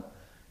of God,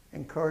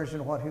 encouraged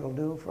in what He will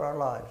do for our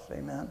lives.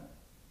 Amen.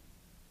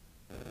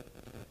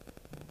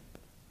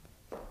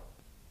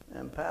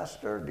 And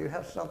Pastor, do you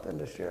have something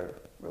to share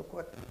real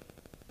quick?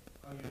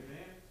 Are you a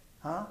man?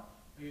 Huh? Are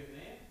you a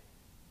man?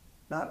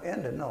 Not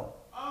ended, no.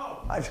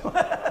 Oh, I,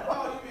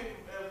 oh, you mean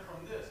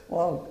from this?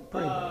 well,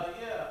 pretty Yeah.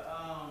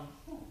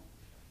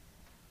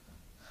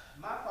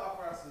 My thought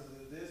process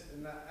is this,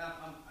 and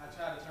I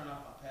try to turn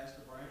off my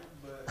pastor brain,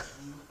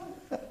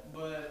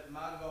 but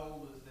my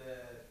goal is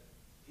that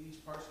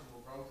each person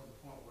will grow to the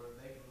point where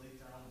they can lead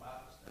their own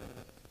Bible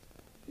studies.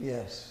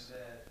 yes. And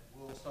that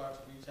we'll start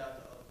to reach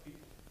out to other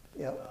people.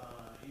 Yep.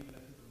 Even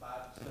if it's a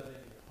Bible study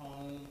in your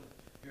home,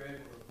 you're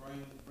able to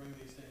bring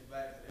these things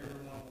back, that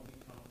everyone will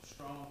become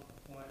strong to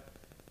the point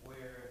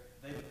where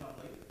they become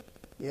leaders.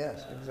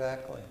 Yes,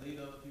 exactly. And lead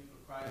other people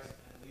to Christ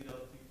and lead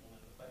other people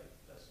in the faith.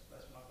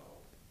 That's my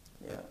goal.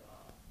 Yeah.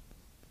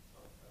 So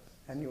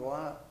that's, And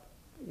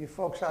you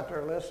folks out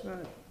there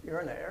listening, if you're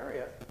in the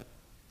area,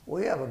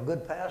 we have a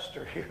good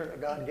pastor here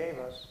that God gave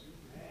us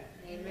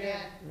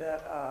Amen.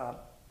 that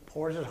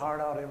pours his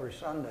heart out every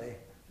Sunday.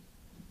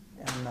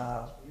 And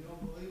You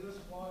don't believe us?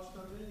 Watch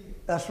the video.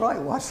 that's right,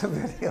 watch the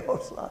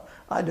videos.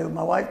 I do,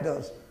 my wife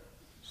does.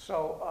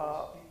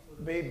 So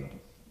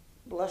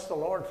bless the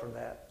Lord for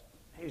that.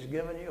 He's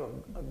given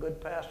you a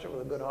good pastor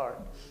with a good heart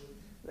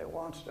that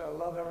wants to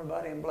love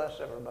everybody and bless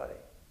everybody.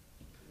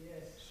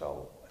 Yes.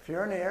 So if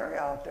you're in the area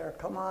out there,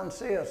 come on and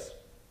see us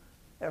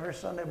every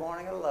Sunday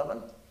morning at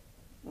 11,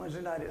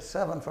 Wednesday night at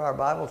 7 for our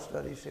Bible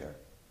studies here.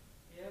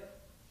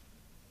 Yep.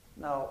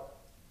 Now,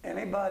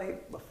 anybody,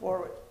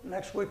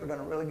 next week we're going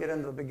to really get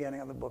into the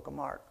beginning of the book of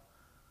Mark.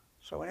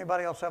 So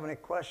anybody else have any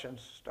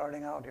questions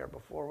starting out here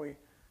before we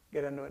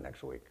get into it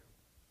next week?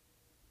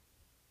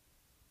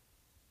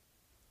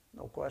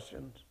 No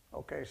questions?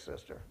 Okay,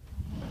 sister.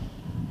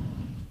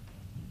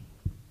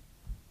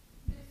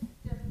 This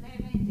doesn't have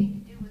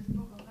anything to do with the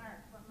Book of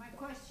Mark, but my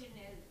question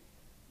is,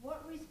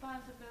 what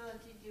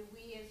responsibility do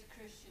we as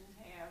Christians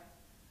have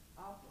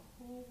of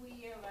who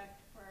we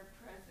elect for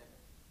president?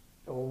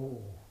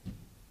 Oh.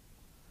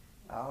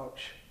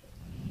 Ouch.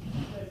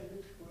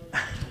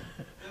 That's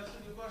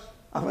a good question.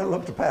 I'm going to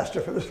look to Pastor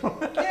for this one.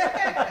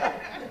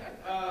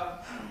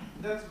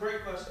 That's a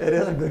great question. It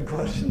is a good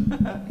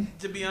question.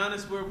 To be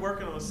honest, we're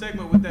working on a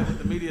segment with that with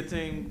the media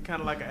team, kind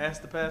of like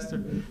Ask the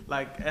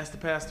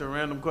Pastor a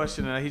random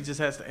question, and he just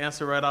has to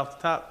answer right off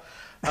the top.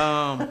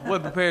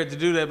 Wasn't prepared to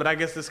do that, but I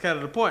guess that's kind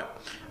of the point.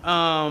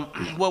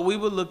 What we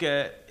would look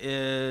at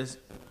is,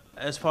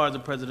 as far as the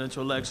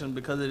presidential election,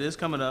 because it is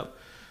coming up,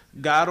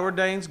 God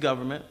ordains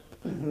government.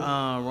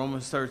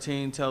 Romans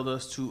 13 tells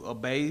us to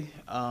obey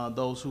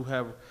those who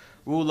have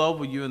rule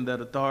over you, and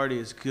that authority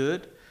is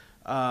good.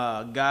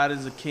 God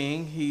is a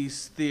king.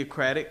 He's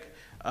theocratic.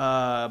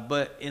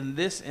 But in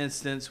this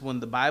instance, when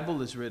the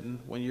Bible is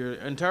written, when you're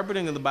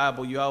interpreting the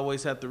Bible, you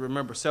always have to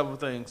remember several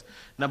things.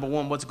 Number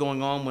one, what's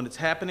going on when it's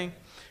happening.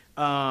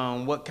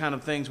 What kind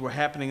of things were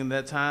happening in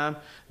that time.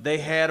 They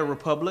had a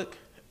republic.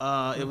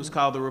 It was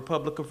called the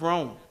Republic of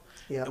Rome.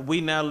 Yeah.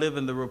 We now live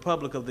in the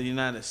Republic of the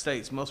United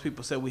States. Most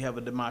people say we have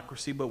a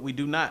democracy, but we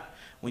do not.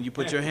 When you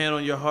put your hand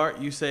on your heart,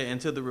 you say, "And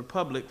to the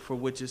republic for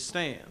which it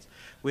stands."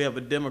 We have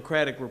a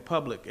democratic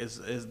republic is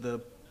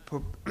the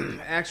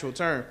actual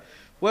term.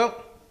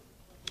 Well,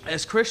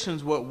 as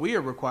Christians, what we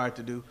are required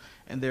to do,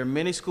 and there are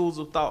many schools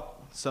of thought.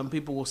 Some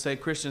people will say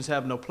Christians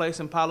have no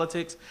place in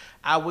politics.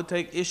 I would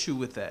take issue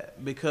with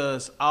that,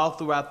 because all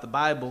throughout the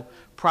Bible,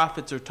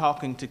 prophets are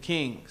talking to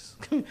kings,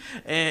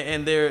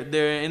 and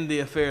they're in the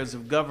affairs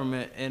of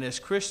government. And as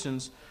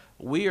Christians,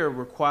 we are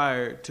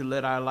required to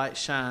let our light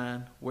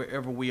shine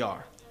wherever we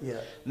are. Yeah.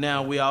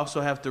 Now, we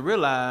also have to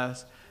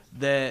realize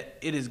that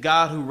it is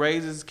God who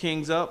raises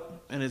kings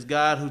up, and it's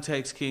God who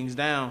takes kings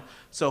down.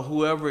 So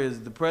whoever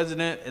is the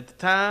president at the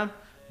time,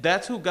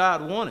 that's who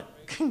God wanted.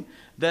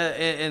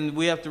 And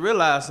we have to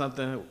realize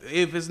something.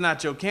 If it's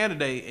not your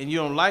candidate and you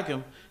don't like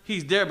him,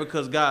 he's there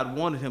because God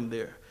wanted him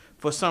there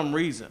for some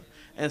reason.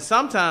 And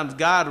sometimes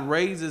God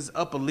raises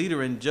up a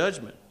leader in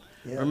judgment.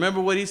 Yeah.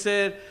 Remember what he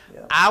said?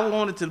 Yeah. I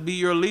wanted to be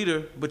your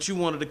leader, but you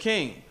wanted a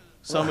king.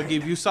 So I'm going to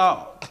give you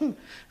Saul.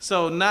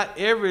 So not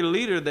every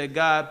leader that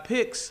God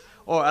picks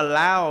or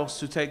allows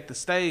to take the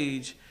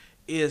stage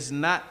is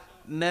not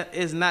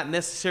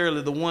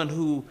necessarily the one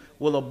who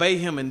will obey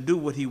him and do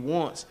what he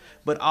wants.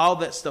 But all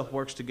that stuff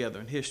works together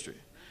in history.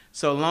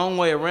 So a long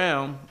way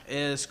around,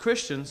 as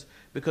Christians,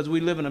 because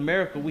we live in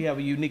America, we have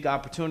a unique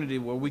opportunity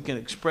where we can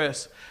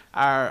express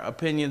our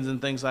opinions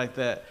and things like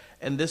that.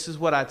 And this is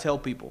what I tell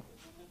people.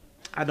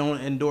 I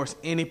don't endorse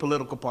any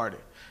political party,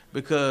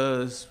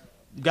 because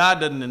God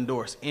doesn't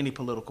endorse any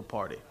political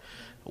party.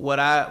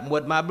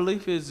 What my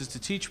belief is to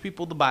teach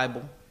people the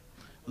Bible.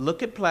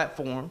 Look at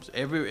platforms.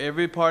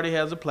 Every party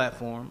has a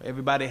platform.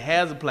 Everybody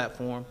has a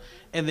platform.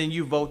 And then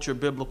you vote your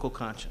biblical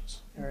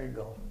conscience. There you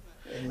go.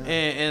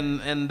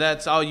 And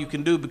that's all you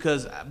can do,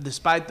 because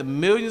despite the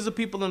millions of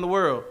people in the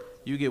world,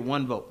 you get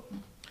one vote.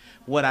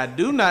 What I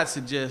do not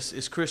suggest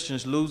is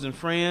Christians losing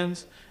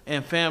friends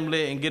and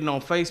family and getting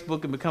on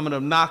Facebook and becoming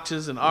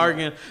obnoxious and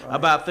arguing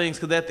about things,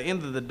 because at the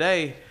end of the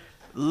day,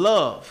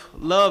 love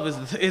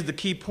is the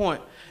key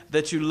point.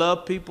 That you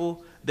love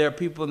people. There are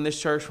people in this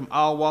church from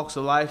all walks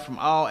of life, from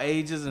all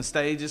ages and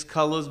stages,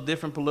 colors,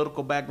 different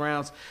political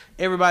backgrounds.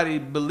 Everybody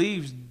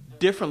believes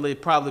differently,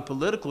 probably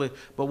politically,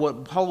 but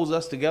what holds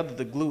us together,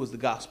 the glue, is the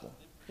gospel.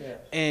 Yeah.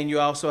 And you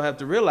also have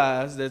to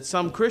realize that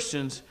some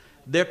Christians,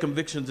 their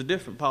convictions are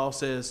different. Paul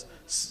says,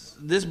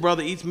 this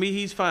brother eats meat,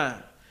 he's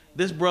fine.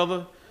 This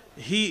brother,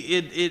 it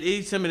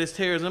eats him and it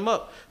tears him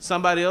up.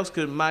 Somebody else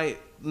might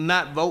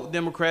not vote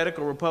Democratic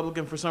or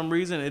Republican for some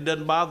reason. It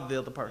doesn't bother the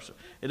other person.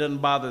 It doesn't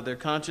bother their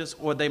conscience,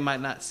 or they might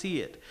not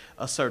see it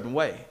a certain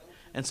way.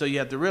 And so you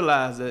have to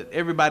realize that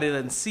everybody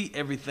doesn't see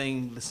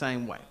everything the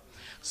same way.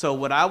 So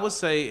what I would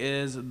say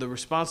is the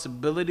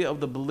responsibility of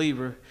the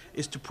believer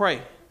is to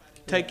pray.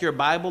 Take your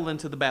Bible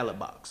into the ballot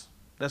box.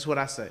 That's what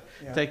I say.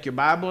 Yeah. Take your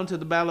Bible into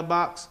the ballot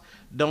box.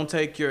 Don't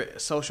take your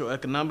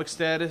socioeconomic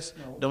status.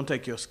 No. Don't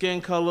take your skin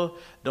color.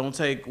 Don't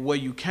take where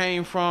you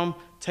came from.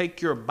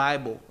 Take your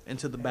Bible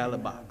into the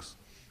ballot box.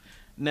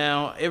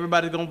 Now,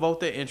 everybody's going to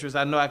vote their interest.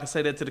 I know I can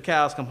say that till the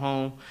cows come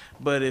home,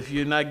 but if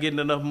you're not getting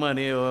enough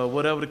money or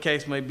whatever the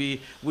case may be,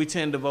 we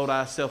tend to vote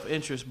our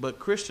self-interest. But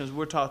Christians,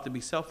 we're taught to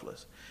be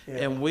selfless. Yeah.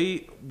 And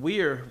we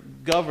are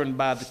governed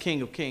by the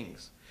King of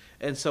Kings.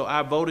 And so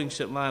our voting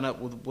should line up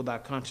with our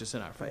conscience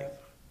and our faith.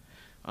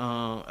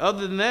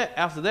 Other than that,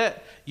 after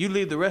that, you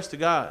leave the rest to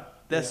God.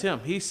 That's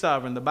him. He's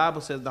sovereign. The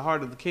Bible says the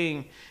heart of the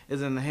king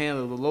is in the hand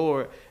of the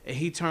Lord, and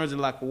he turns it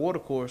like a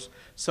watercourse.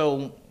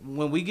 So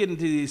when we get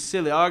into these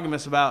silly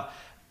arguments about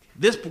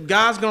this,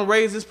 God's going to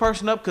raise this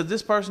person up because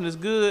this person is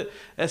good,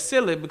 that's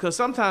silly, because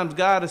sometimes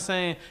God is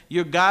saying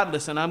you're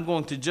godless and I'm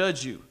going to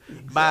judge you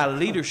by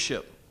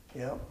leadership.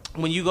 Yep.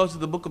 When you go to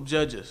the book of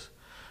Judges,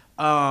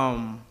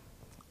 the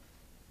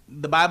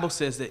Bible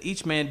says that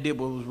each man did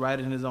what was right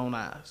in his own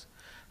eyes.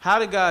 How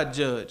did God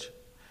judge?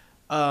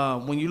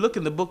 When you look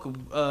in the book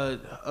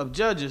of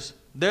Judges,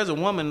 there's a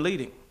woman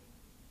leading.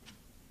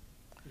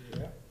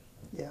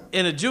 Yeah.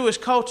 In a Jewish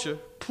culture,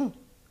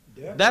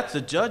 That's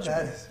a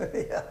judgment. That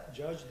is, yeah.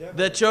 Judge Devil.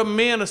 That your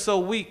men are so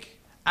weak,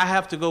 I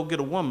have to go get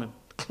a woman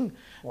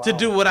to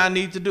do what I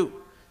need to do.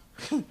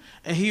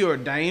 And he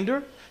ordained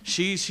her.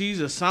 She's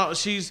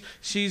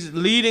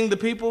leading the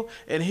people.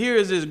 And here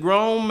is this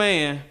grown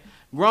man,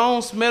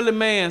 grown smelly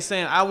man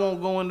saying, I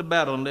won't go into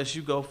battle unless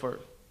you go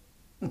first.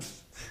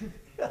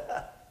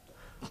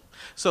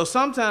 So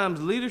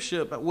sometimes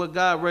leadership, what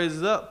God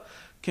raises up,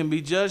 can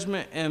be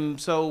judgment. And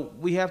so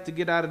we have to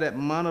get out of that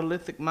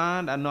monolithic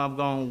mind. I know I've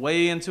gone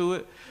way into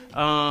it.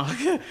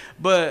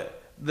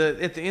 But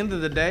at the end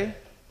of the day,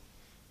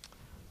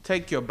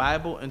 take your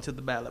Bible into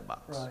the ballot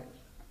box. Right.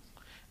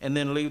 And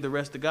then leave the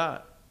rest to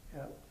God.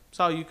 Yeah. That's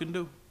all you can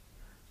do.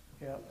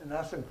 Yeah, and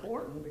that's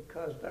important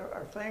because there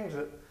are things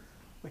that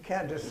we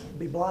can't just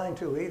be blind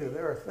to either.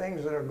 There are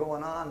things that are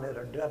going on that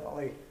are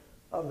definitely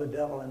of the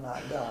devil and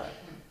not God.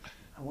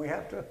 And we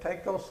have to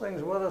take those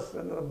things with us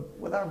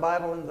with our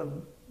Bible in the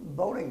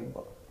voting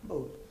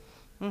booth.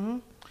 Mm-hmm.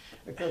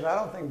 Because I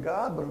don't think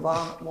God would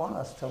want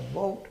us to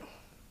vote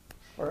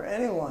for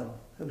anyone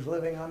who's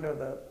living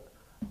under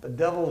the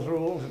devil's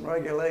rules and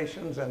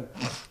regulations and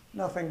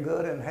nothing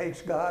good and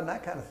hates God and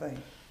that kind of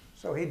thing.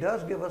 So he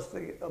does give us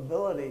the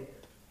ability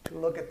to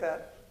look at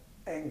that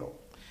angle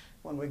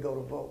when we go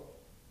to vote.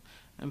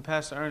 And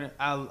Pastor Ernie,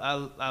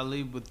 I'll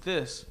leave with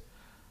this.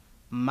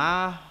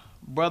 My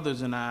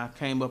brothers and I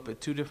came up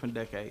at 2 different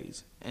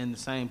decades in the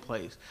same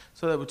place.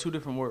 So there were 2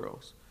 different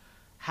worlds.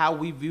 How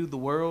we view the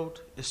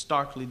world is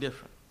starkly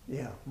different.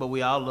 Yeah. But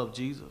we all love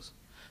Jesus.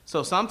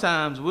 So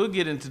sometimes we'll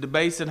get into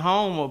debates at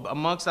home or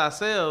amongst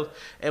ourselves,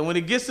 and when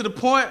it gets to the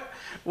point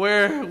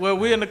where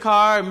we're in the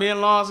car, and me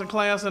and Lawrence and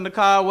Clarence in the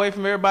car away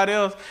from everybody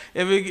else,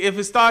 if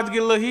it starts to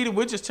get a little heated,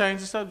 we'll just change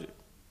the subject.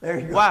 There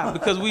you go. Why?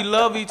 Because we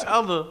love each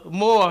other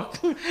more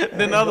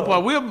than the other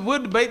part.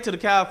 We'll debate to the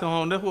cows come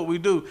home. That's what we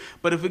do.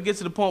 But if it gets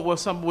to the point where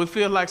we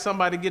feel like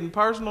somebody getting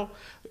personal,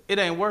 it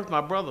ain't worth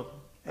my brother.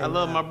 I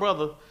love my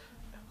brother.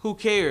 Who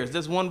cares?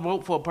 There's one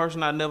vote for a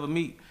person I never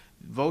meet.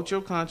 Vote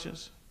your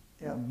conscience.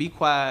 Yeah. Be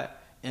quiet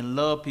and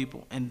love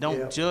people, and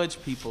don't judge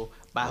people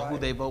by who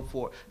they vote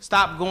for.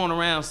 Stop going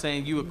around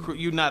saying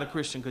you're not a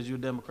Christian because you're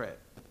a Democrat.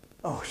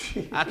 Oh,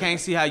 shit. I can't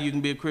see how you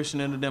can be a Christian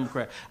and a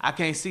Democrat. I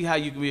can't see how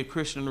you can be a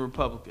Christian and a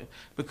Republican,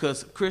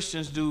 because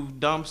Christians do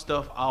dumb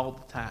stuff all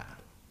the time.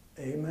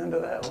 Amen to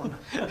that one.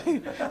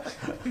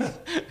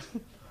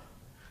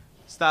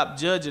 Stop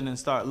judging and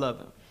start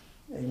loving.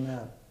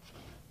 Amen.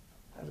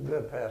 That's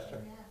good,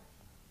 Pastor.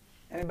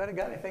 Anybody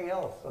got anything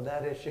else on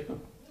that issue?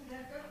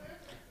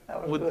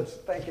 That was good.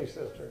 Thank you,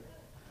 sister.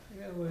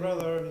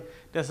 Brother Ernie.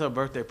 That's her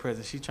birthday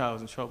present. She tried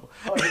was in trouble.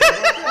 Oh,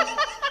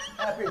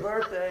 happy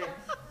birthday.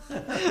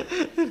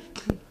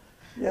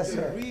 Yes,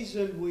 sir. The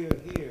reason we're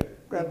here.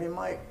 Grab your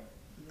mic.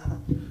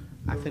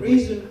 The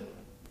reason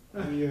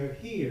we are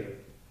here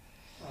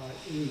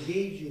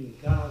engaging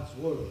God's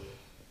Word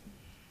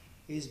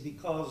is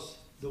because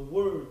the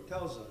Word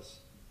tells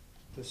us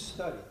to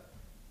study.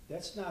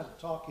 That's not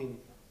talking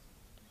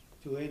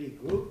to any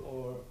group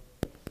or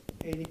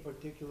any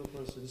particular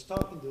person. It's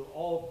talking to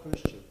all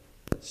Christians.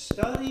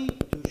 Study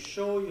to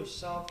show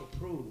yourself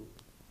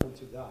approved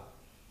unto God.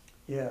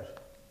 Yes.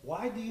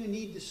 Why do you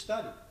need to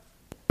study?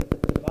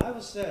 The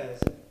Bible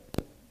says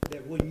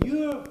that when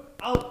you're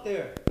out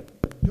there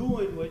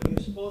doing what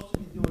you're supposed to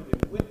be doing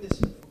and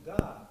witnessing for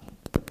God,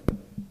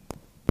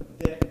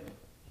 that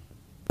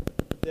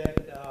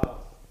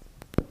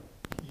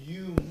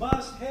you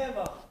must have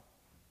a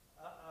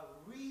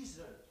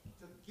reason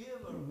to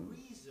give a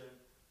reason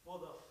for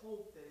the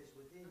hope that is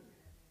within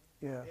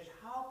you. Yes. And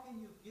how can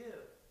you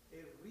give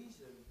a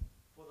reason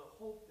for the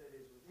hope that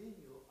is within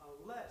you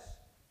unless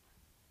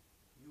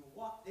you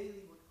walk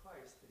daily with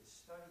Christ and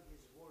study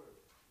His Word?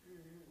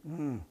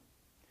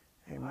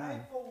 Amen. I,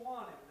 for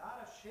one, am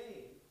not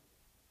ashamed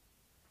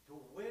to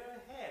wear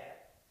a hat.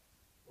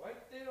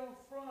 Right there in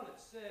front it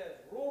says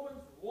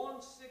Romans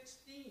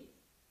 1:16.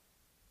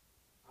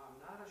 I'm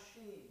not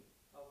ashamed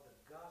of the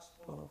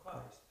gospel of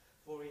Christ,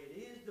 for it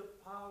is the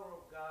power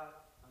of God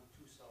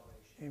unto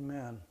salvation.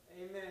 Amen.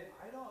 Amen.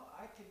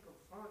 I can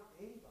confront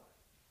anybody.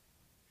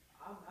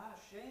 I'm not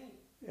ashamed.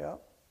 Yeah.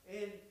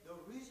 And the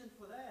reason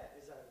for that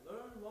is I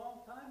learned a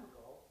long time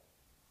ago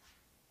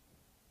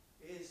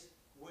is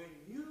when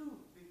you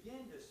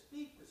begin to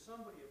speak to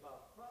somebody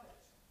about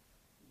Christ,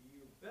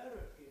 you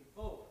better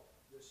invoke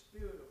the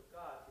Spirit of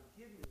God to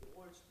give you the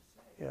words to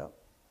say. Yeah.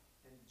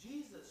 And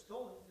Jesus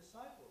told his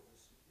disciples,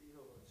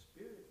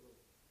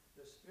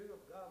 the Spirit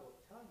of God will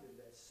tell you in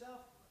that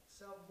self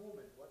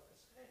moment what to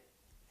say.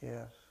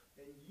 Yes.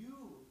 And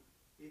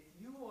if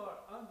you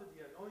are under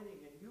the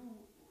anointing and you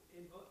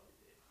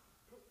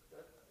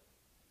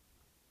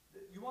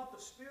want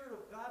the Spirit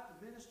of God to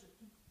minister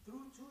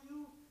through to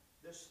you,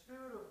 the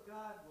Spirit of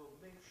God will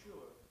make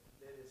sure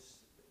that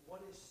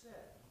what is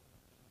said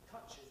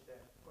touches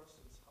that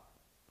person's heart.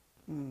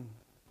 Mm.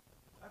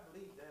 I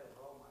believe that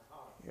with all my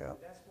heart. Yeah. And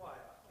that's why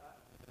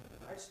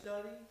I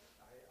study.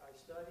 I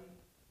study.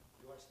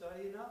 Do I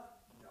study enough?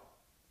 No.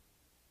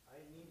 I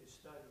need to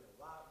study a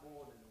lot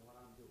more than what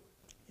I'm doing.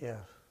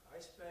 Yes. I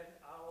spend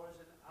hours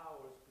and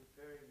hours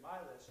preparing my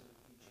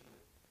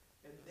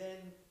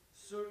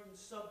certain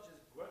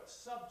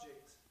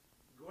subjects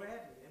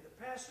grab me, and the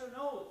pastor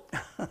knows.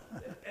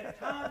 At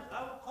times,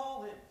 I will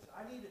call him.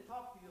 I need to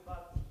talk to you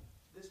about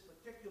this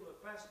particular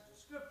passage of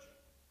Scripture.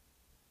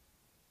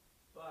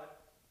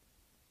 But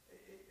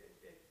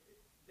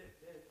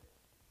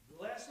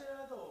blessed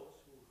are those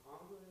who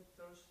hunger and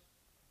thirst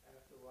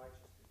after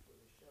righteousness, for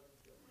they shall be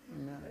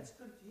filled. Amen. Let's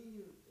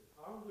continue to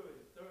hunger and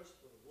thirst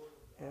for the Word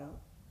of God.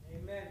 Yeah.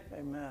 Amen.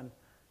 Amen.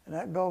 And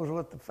that goes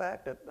with the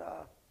fact that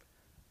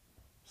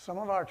some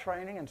of our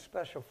training in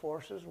Special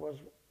Forces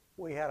was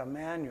we had a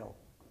manual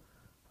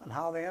on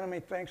how the enemy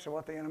thinks or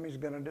what the enemy's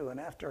going to do. And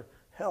after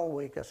Hell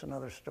Week, that's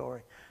another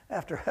story.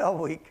 After Hell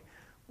Week,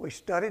 we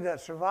studied that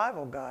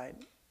survival guide,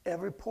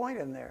 every point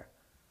in there.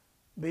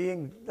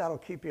 That'll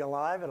keep you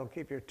alive, it'll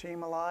keep your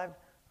team alive,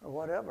 or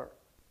whatever.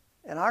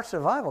 And our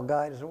survival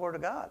guide is the Word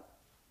of God.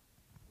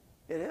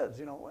 It is,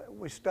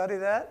 we study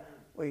that.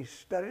 We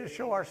study to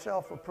show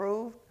ourselves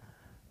approved,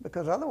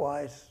 because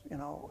otherwise,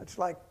 it's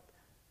like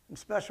in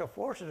Special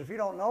Forces, if you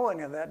don't know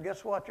any of that,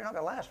 guess what? You're not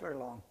going to last very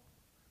long,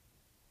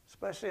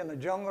 especially in the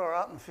jungle or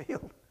out in the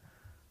field.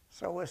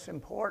 So it's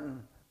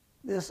important.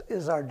 This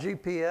is our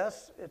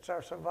GPS. It's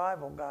our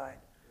survival guide.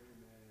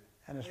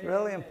 And it's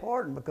really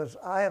important because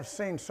I have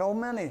seen so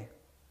many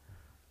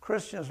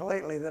Christians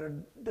lately that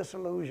are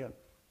disillusioned.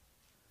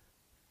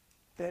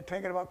 They're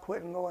thinking about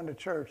quitting going to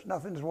church.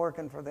 Nothing's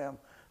working for them.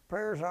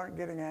 Prayers aren't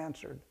getting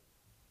answered.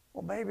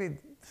 Well, maybe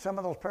some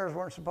of those prayers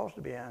weren't supposed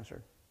to be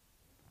answered.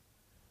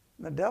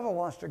 And the devil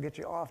wants to get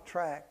you off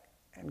track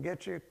and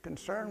get you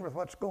concerned with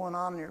what's going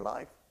on in your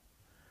life.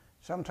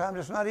 Sometimes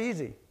it's not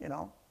easy,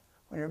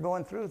 when you're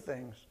going through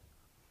things.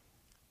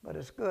 But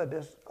it's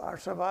good. Our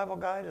survival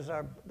guide is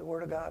the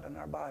Word of God in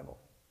our Bible.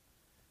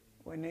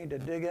 We need to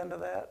dig into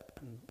that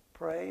and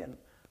pray, and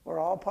we're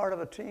all part of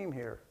a team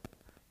here.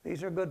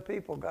 These are good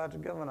people God's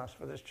given us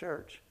for this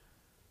church.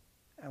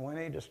 And we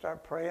need to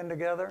start praying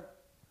together,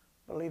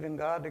 believing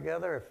God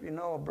together. If you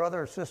know a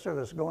brother or sister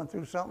that's going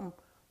through something,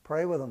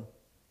 pray with them.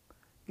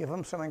 Give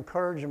them some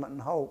encouragement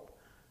and hope,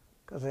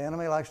 because the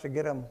enemy likes to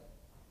get them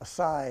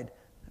aside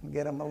and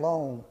get them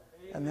alone,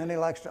 and then he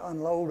likes to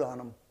unload on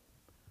them.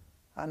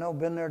 I know,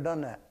 been there, done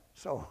that.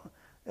 So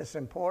it's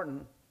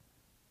important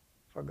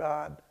for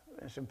God.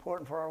 It's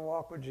important for our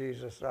walk with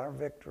Jesus, our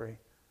victory,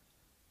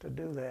 to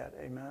do that.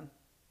 Amen.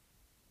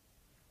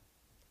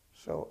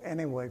 So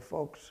anyway,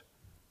 folks,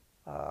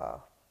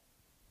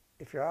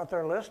 if you're out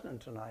there listening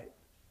tonight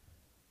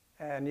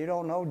and you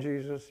don't know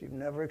Jesus, you've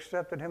never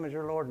accepted him as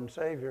your Lord and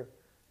Savior,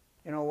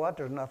 you know what?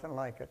 There's nothing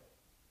like it.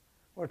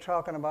 We're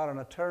talking about an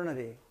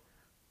eternity.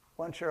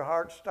 Once your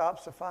heart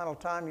stops the final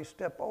time, you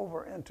step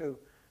over into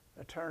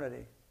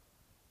eternity.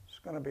 It's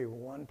going to be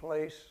one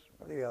place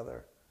or the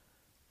other.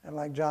 And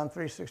like John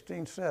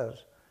 3:16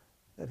 says,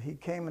 that he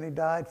came and he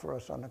died for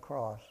us on the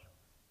cross.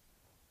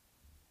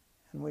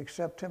 And we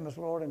accept him as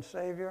Lord and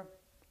Savior,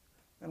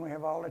 then we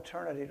have all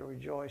eternity to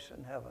rejoice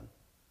in heaven.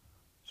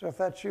 So if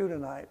that's you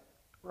tonight,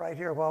 right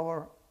here while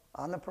we're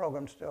on the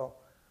program still,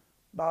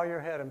 bow your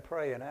head and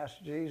pray and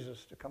ask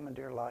Jesus to come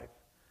into your life.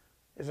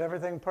 Is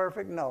everything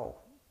perfect? No.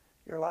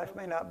 Your life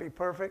may not be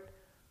perfect,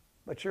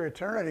 but your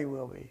eternity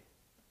will be.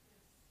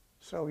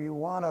 So you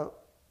want to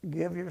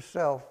give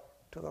yourself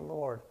to the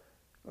Lord.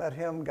 Let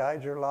him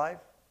guide your life,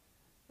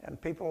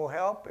 and people will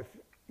help. If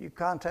you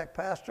contact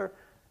Pastor,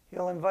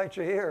 he'll invite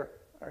you here,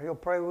 or he'll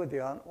pray with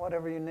you on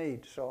whatever you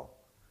need. So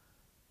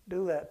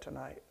do that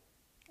tonight.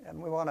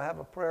 And we want to have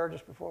a prayer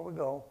just before we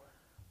go.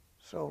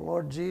 So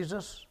Lord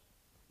Jesus,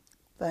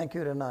 thank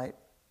you tonight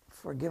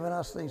for giving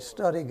us these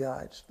study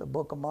guides, the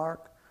book of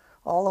Mark,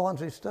 all the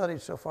ones we've studied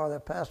so far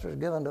that Pastor's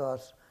given to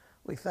us.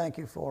 We thank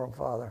you for them,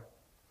 Father.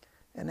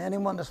 And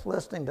anyone that's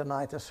listening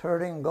tonight that's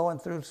hurting, going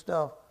through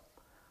stuff,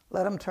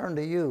 let them turn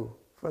to you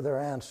for their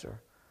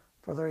answer,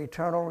 for their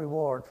eternal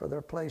reward, for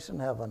their place in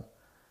heaven.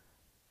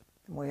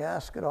 And we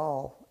ask it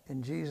all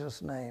in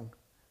Jesus' name.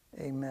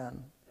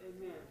 Amen.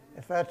 Amen.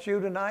 If that's you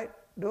tonight,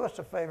 do us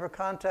a favor.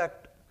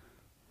 Contact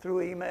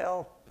through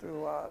email,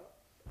 through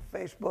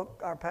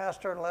Facebook, our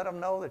pastor, and let them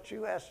know that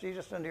you asked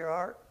Jesus into your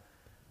heart.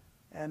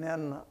 And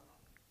then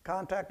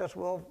contact us.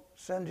 We'll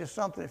send you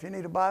something. If you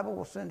need a Bible,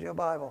 we'll send you a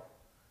Bible.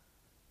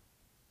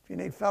 If you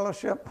need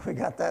fellowship, we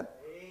got that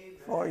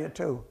for you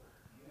too.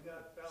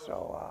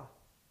 So,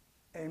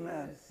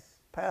 amen. Yes.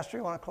 Pastor,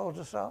 you want to close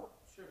this out?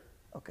 Sure.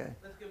 Okay.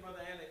 Let's give Brother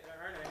Ernie a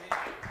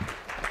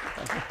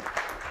hand.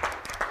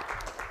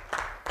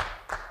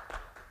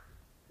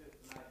 Good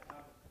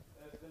night.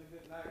 It's been a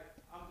good night.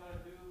 I'm going to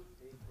do,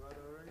 Hey,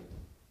 Brother Ernie,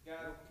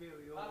 guys,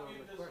 carry over I'll on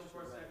mute the this one question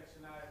for a right second,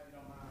 Shania, if you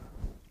don't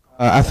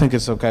mind. I think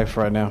it's okay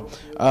for right now.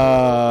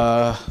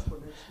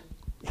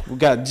 We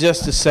got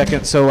just a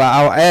second, so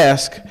I'll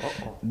ask,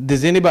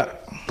 does anybody,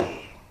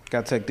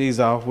 got to take these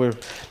off, we're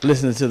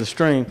listening to the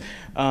stream,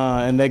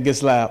 and that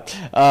gets loud.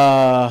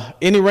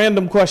 Any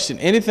random question,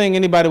 anything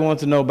anybody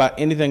wants to know about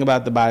anything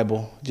about the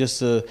Bible,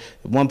 just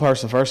one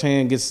person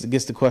firsthand gets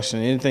the question.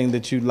 Anything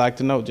that you'd like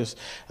to know, just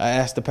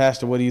ask the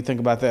pastor, what do you think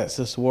about that?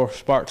 Sister War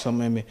sparked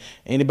something in me.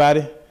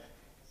 Anybody?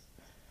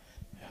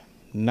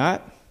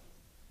 Not?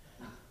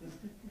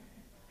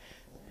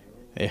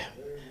 Yeah.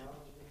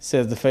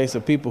 Says the face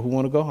of people who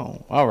want to go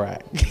home. All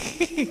right.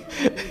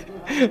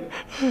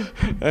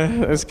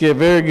 That's good.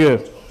 Very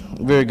good.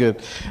 Very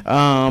good.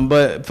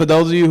 But for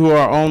those of you who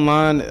are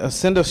online,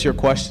 send us your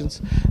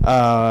questions.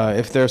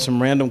 If there are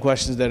some random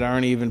questions that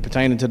aren't even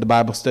pertaining to the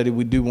Bible study,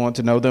 we do want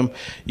to know them.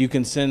 You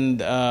can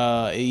send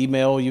an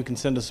email. You can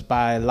send us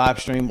by live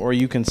stream, or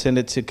you can send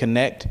it to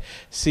connect,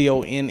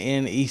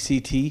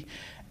 CONNECT,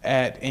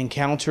 at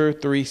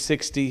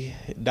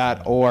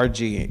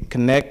encounter360.org.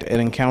 Connect at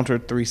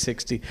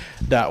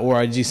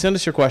encounter360.org. Send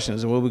us your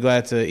questions, and we'll be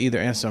glad to either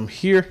answer them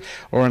here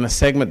or in a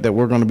segment that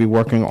we're going to be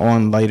working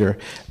on later.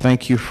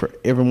 Thank you for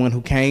everyone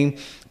who came.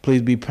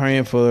 Please be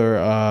praying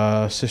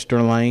for Sister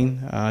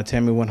Elaine.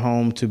 Tammy went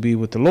home to be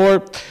with the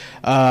Lord,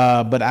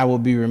 but I will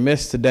be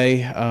remiss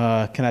today.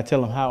 Can I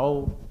tell them how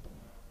old?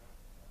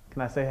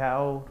 Can I say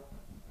how old?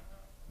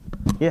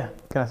 Yeah,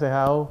 can I say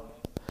how old?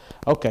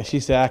 Okay, she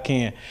said I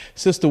can.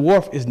 Sister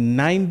Worf is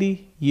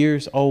 90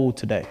 years old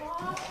today.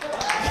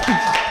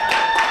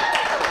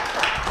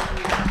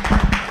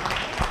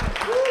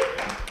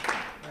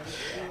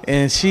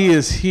 And she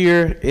is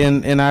here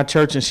in our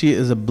church, and she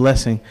is a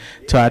blessing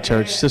to our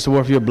church. Sister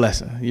Worf, you're a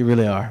blessing. You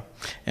really are.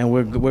 And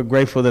we're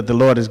grateful that the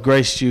Lord has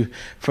graced you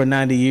for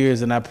 90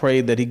 years, and I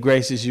pray that he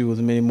graces you with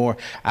many more.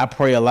 I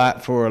pray a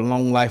lot for a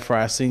long life for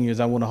our seniors.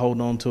 I want to hold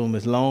on to them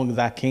as long as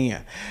I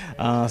can.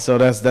 So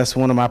that's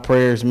one of my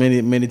prayers.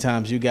 Many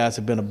times you guys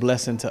have been a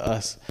blessing to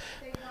us.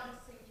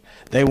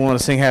 They want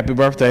to sing happy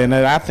birthday, and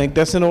I think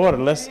that's in order.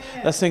 Let's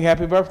sing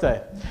happy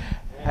birthday.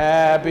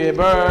 Happy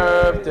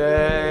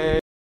birthday